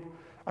MBHA Group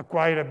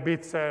acquired a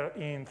big share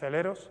in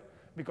Celeros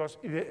because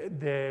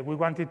we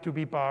wanted to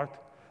be part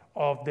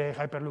of the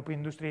Hyperloop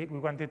industry. We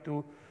wanted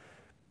to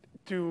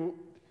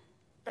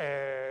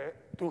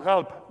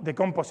help the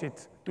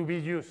composites to be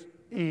used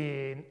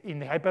in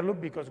the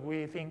Hyperloop because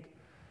we think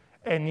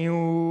a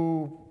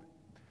new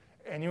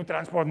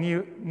transport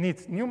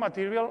needs new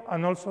material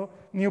and also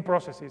new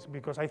processes,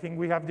 because I think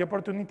we have the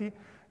opportunity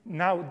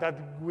now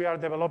that we are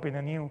developing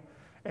a new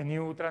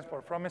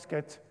transport from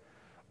scratch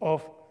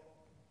of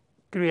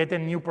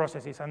creating new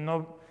processes and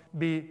not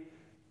be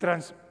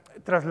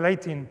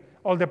translating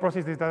all the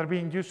processes that are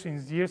being used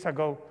since years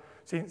ago,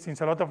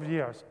 since a lot of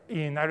years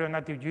in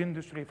aeronautic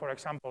industry, for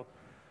example,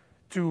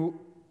 to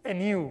a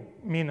new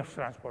mean of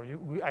transport.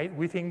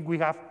 We think we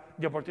have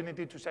the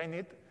opportunity to sign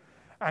it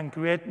and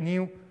create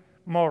new,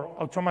 more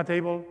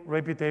automatable,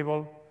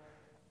 repeatable,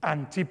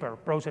 and cheaper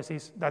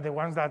processes than the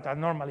ones that are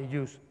normally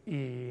used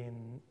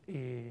in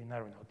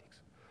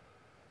aeronautics.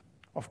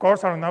 Of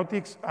course,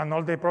 aeronautics and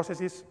all the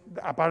processes,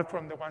 apart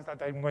from the ones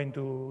that I'm going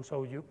to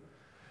show you,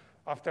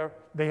 after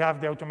they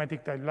have the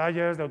automatic type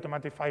layers, the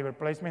automatic fiber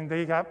placement,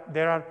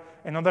 there are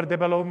another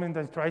development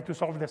that tries to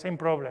solve the same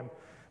problem,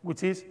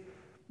 which is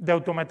the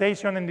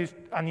automation and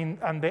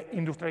the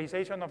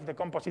industrialization of the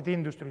composite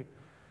industry.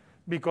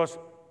 Because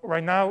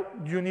right now,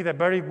 you need a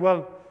very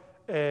well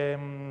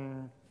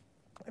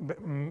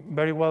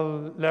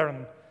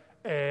learned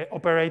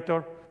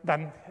operator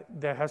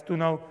that has to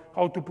know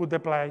how to put the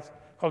plies,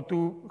 how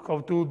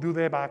to do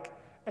the back,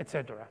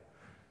 etc.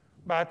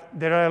 But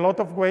there are a lot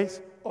of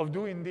ways of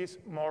doing this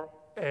more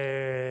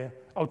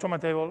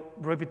automatable,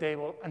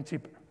 repeatable, and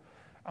cheaper.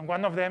 And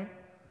one of them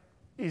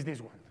is this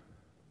one.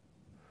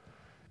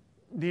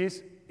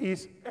 This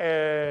is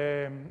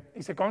a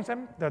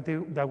concept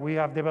that we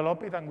have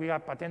developed, and we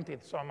have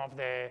patented some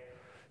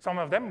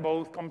of them.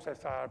 Both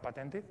concepts are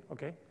patented,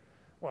 okay?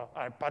 Well,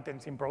 are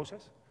patents in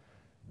process.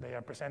 They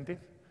are presented.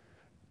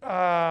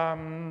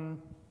 And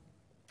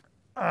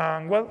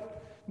well,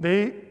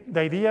 the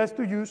idea is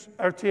to use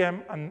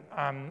RTM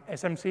and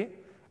SMC,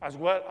 as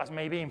well as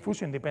maybe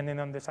infusion, depending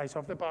on the size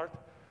of the part,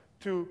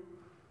 to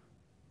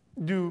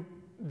do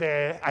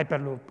the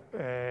Hyperloop,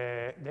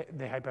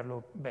 the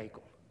Hyperloop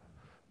vehicle.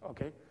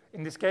 Okay.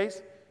 In this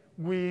case,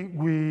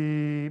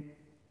 we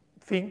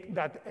think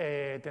that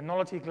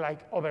technology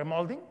like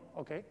overmolding.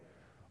 Okay,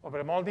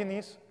 overmolding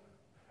is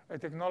a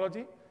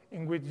technology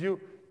in which you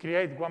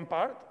create one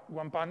part,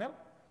 one panel,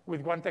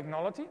 with one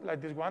technology,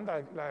 like this one,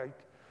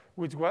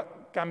 which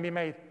can be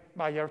made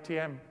by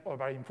RTM or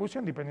by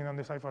infusion, depending on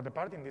the size of the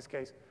part. In this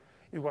case,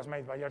 it was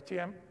made by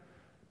RTM.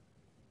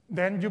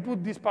 Then you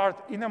put this part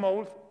in a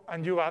mold,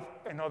 and you add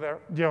another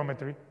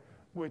geometry,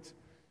 which,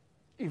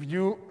 if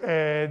you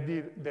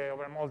did the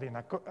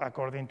overmolding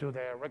according to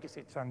the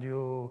requisites, and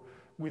you,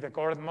 with the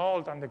correct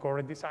mold and the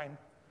correct design,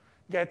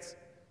 gets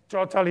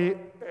totally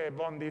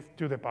bonded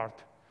to the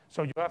part.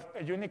 So you have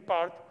a unique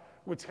part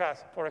which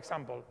has, for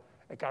example,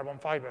 a carbon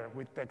fiber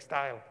with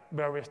textile,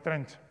 very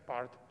strength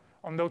part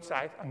on the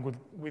outside and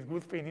with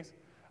good finish.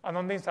 And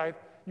on the inside,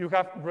 you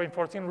have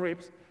reinforcing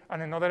ribs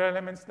and another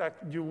elements that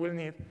you will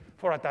need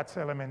for attached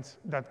elements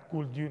that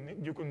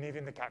you could need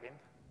in the cabin.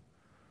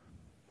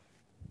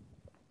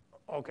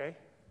 Okay.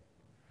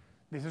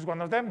 This is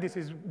one of them.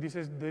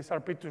 These are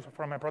pictures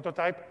from a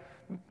prototype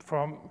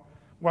from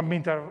 1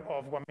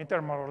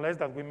 meter more or less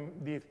that we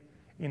did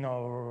in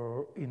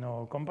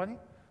our company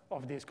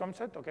of this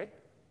concept, okay?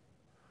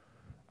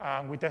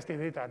 And we tested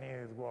it, and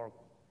it worked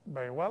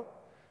very well.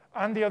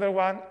 And the other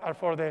one are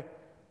for the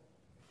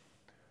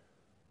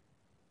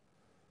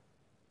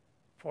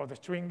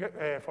string,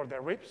 for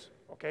the ribs,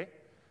 okay?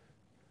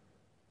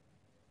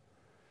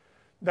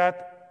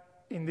 That,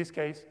 in this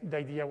case, the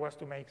idea was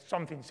to make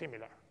something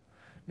similar.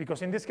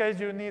 Because in this case,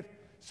 you need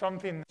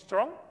something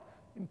strong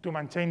to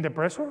maintain the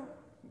pressure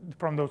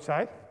from the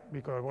outside,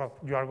 because, well,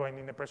 you are going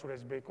in a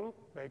pressurized vehicle.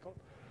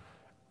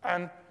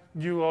 And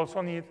you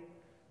also need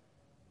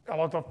a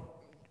lot of,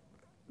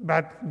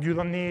 but you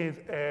don't need,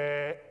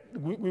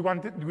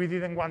 we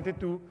didn't want it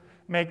to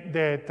make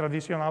the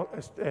traditional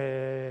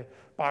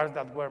parts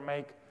that were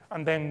made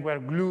and then were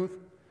glued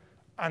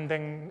and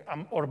then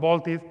or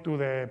bolted to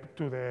the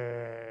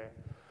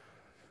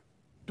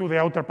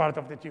outer part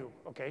of the tube,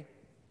 okay?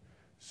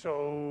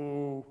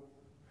 So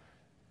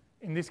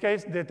in this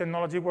case, the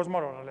technology was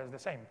more or less the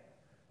same.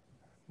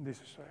 This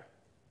is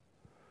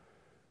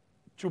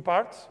two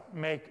parts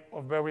made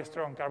of very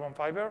strong carbon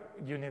fiber,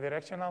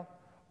 unidirectional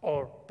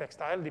or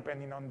textile,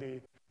 depending on the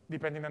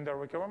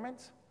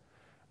requirements.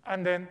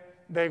 And then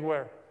they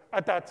were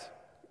attached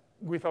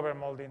with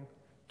overmolding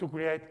to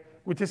create,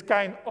 which is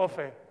kind of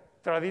a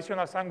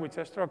traditional sandwich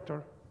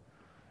structure,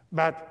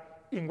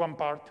 but in one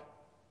part,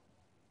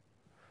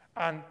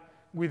 and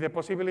with the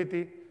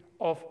possibility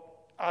of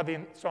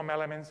adding some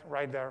elements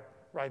right there.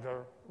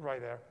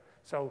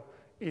 So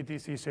it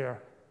is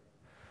easier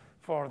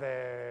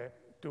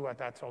to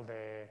attach all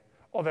the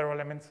other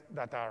elements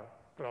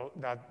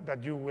that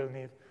you will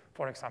need,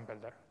 for example,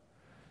 there.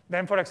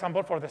 Then, for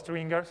example, for the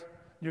stringers,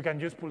 you can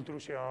use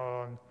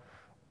pultrusion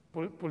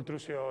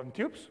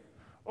tubes,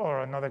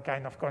 or another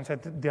kind of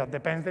concept that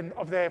depends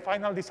on the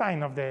final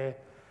design of the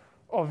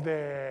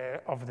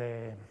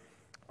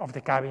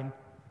cabin,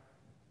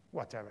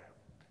 whatever.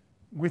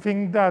 We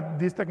think that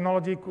this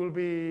technology could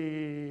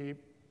be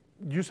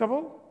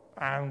usable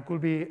and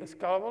could be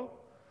scalable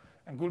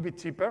and could be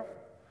cheaper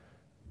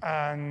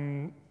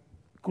and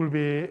could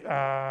be,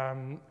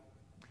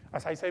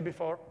 as I said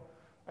before,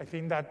 I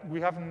think that we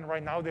have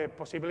right now the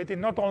possibility,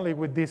 not only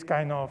with this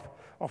kind of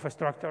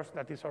structures,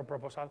 that is our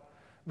proposal,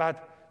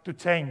 but to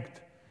change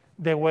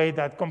the way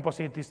that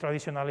composite is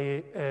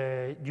traditionally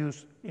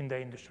used in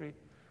the industry,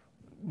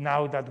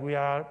 now that we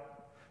are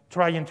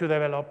trying to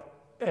develop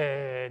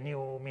a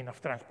new mean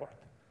of transport.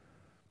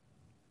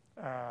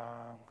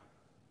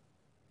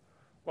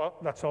 Well,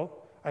 that's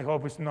all. I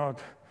hope it's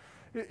not,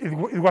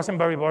 it wasn't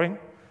very boring,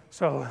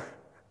 so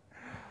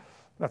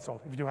that's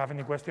all. If you have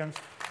any questions.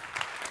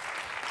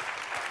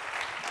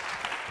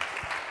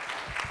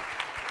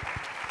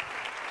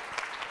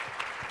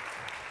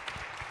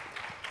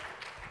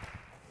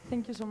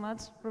 Thank you so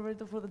much,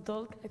 Roberto, for the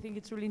talk. I think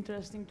it's really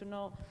interesting to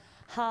know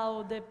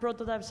how the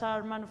prototypes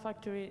are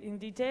manufactured in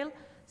detail.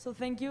 So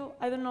thank you.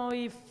 I don't know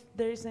if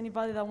there is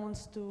anybody that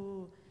wants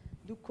to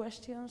do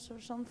questions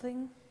or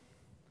something.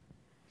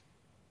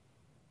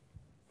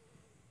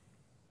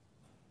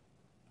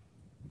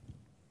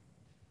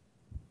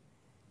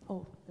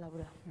 Oh,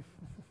 Laura.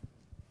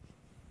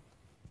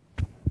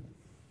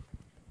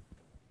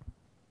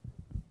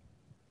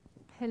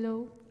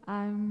 Hello,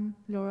 I'm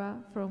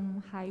Laura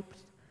from Hype.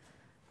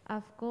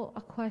 I've got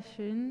a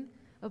question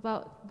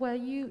about, were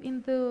you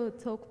in the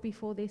talk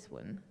before this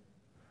one?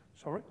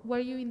 Sorry? Were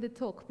you in the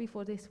talk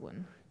before this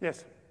one?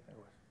 Yes, I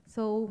was.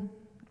 So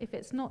if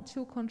it's not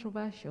too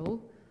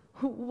controversial,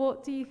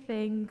 what do you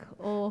think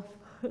of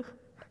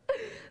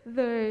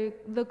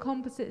the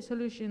composite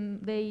solution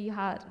they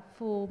had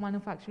for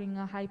manufacturing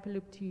a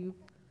Hyperloop tube?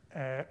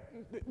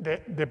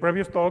 The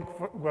previous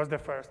talk was the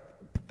first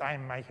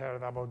time I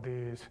heard about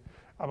this,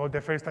 about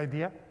the first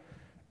idea.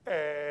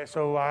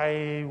 So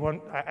I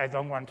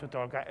don't want to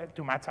talk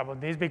too much about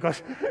this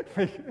because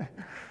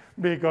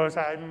there's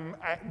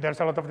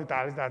a lot of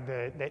details that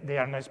they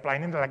are not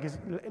explaining,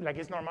 like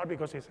it's normal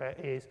because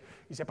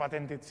it's a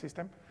patented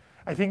system.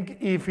 I think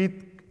if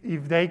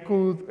they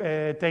could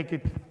take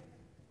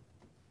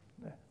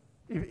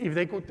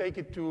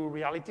it to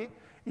reality,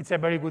 it's a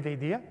very good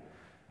idea.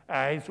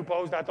 I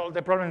suppose that all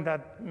the problems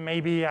that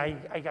maybe I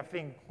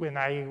think when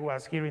I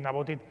was hearing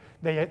about it,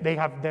 they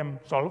have them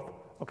solved.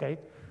 Okay.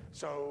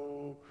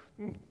 So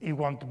it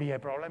won't be a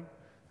problem.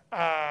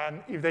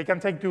 And if they can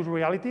take to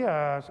reality,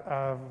 as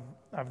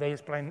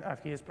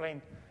he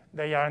explained,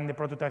 they are in the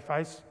prototype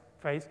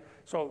phase.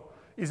 So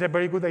it's a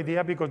very good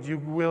idea because you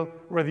will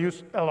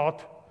reduce a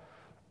lot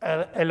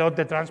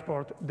the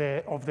transport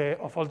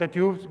of all the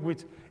tubes,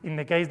 which in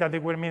the case that they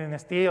were made in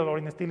steel or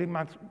in steel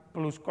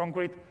plus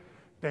concrete,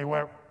 they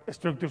were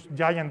structures,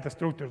 giant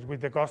structures, with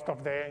the cost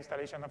of the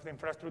installation of the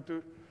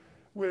infrastructure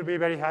will be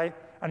very high.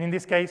 And in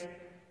this case,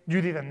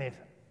 you didn't need.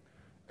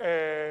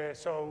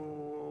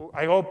 So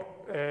I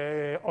hope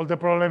all the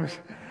problems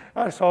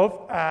are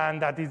solved,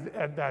 and that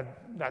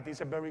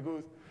is a very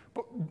good.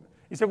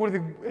 It's a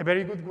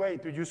very good way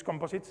to use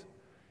composites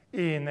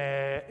in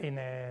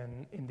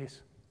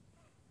this.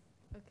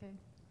 Okay,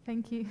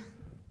 thank you.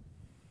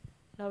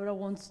 Laura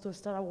wants to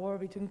start a war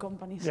between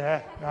companies.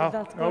 Yeah,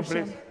 no,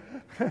 please.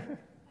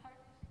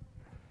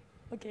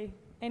 Okay,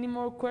 any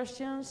more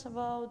questions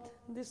about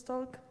this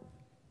talk?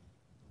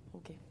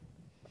 Okay.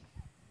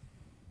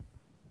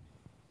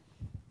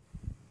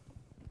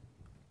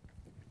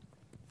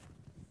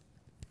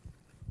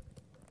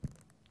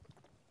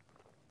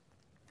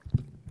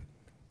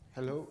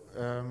 Hello,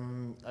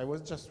 I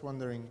was just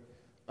wondering,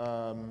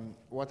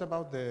 what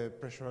about the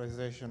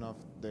pressurization of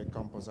the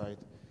composite,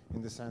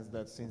 in the sense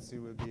that since it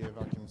will be a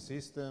vacuum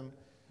system,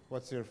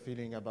 what's your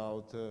feeling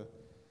about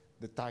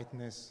the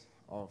tightness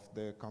of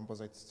the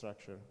composite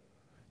structure?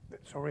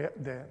 Sorry,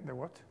 the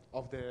what?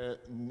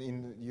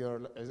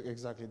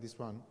 Exactly this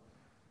one.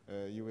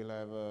 You will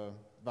have a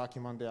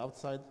vacuum on the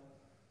outside,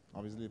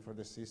 obviously for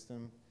the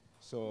system.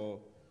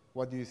 So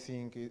what do you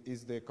think,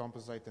 is the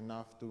composite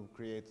enough to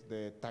create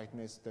the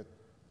tightness that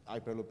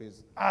Hyperloop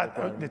is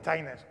requiring? The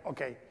tightness,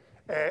 okay.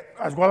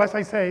 As well as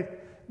I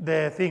said,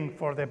 the thing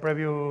for the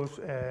previous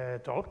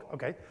talk.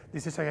 Okay,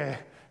 this is a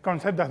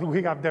concept that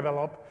we have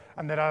developed,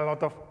 and there are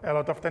a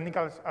lot of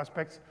technical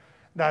aspects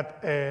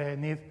that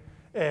need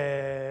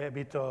a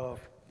bit of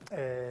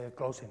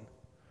closing.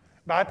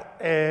 But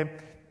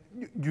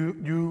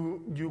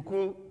you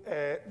could,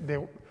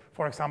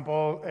 for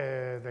example,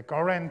 the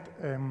current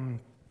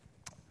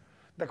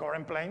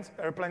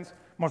airplanes,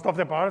 most of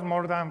the parts,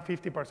 more than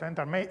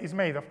 50%, is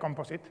made of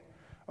composite.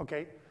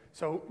 Okay,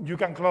 so you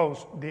can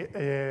close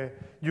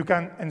you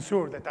can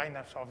ensure the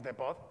tightness of the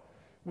pod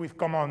with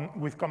common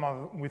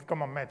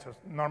methods.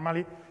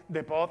 Normally,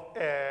 the pod,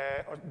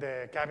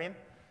 the cabin,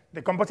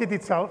 the composite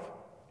itself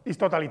is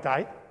totally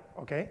tight.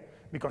 Okay,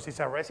 because it's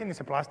a resin, it's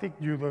a plastic.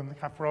 You don't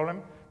have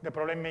problem. The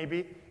problem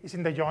maybe is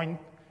in the joining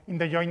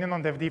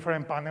on the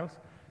different panels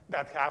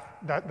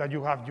that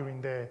you have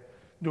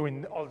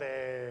during all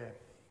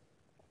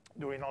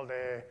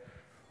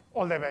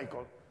the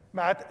vehicle.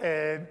 But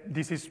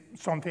this is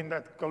something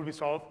that could be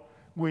solved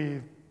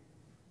with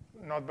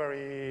not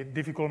very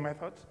difficult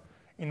methods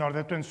in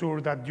order to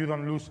ensure that you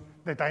don't lose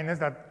the tightness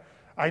that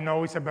I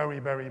know is a very,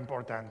 very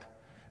important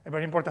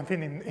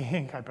thing in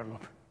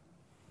Hyperloop.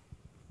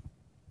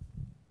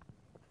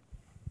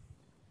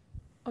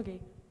 Okay,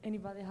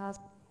 anybody has?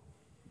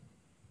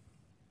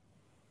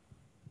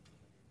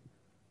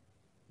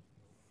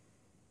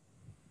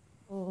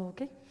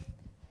 Okay.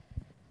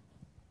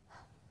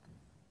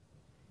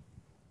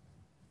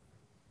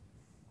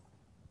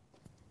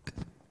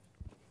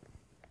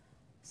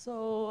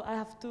 So I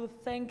have to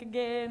thank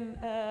again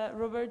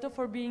Roberto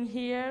for being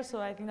here. So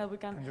I think that we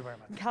can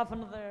have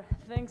another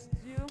thanks to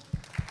you.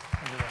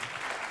 Thank you very much.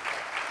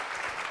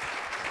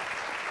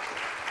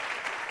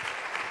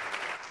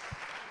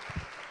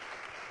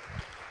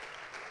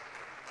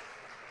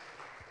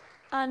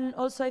 And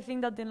also I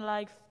think that in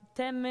like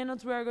 10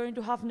 minutes we are going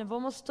to have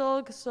Nevomo's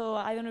talk. So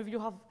I don't know if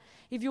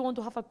you want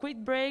to have a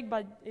quick break,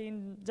 but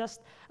in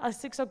just at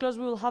 6 o'clock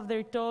we will have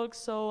their talk.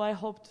 So I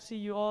hope to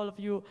see all of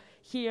you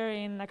here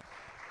in.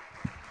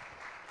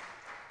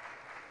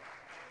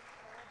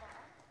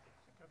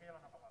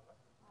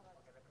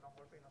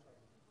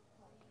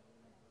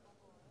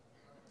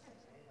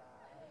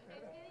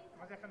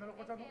 Es que no lo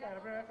he escuchado nunca, es la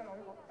primera vez que lo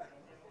oigo.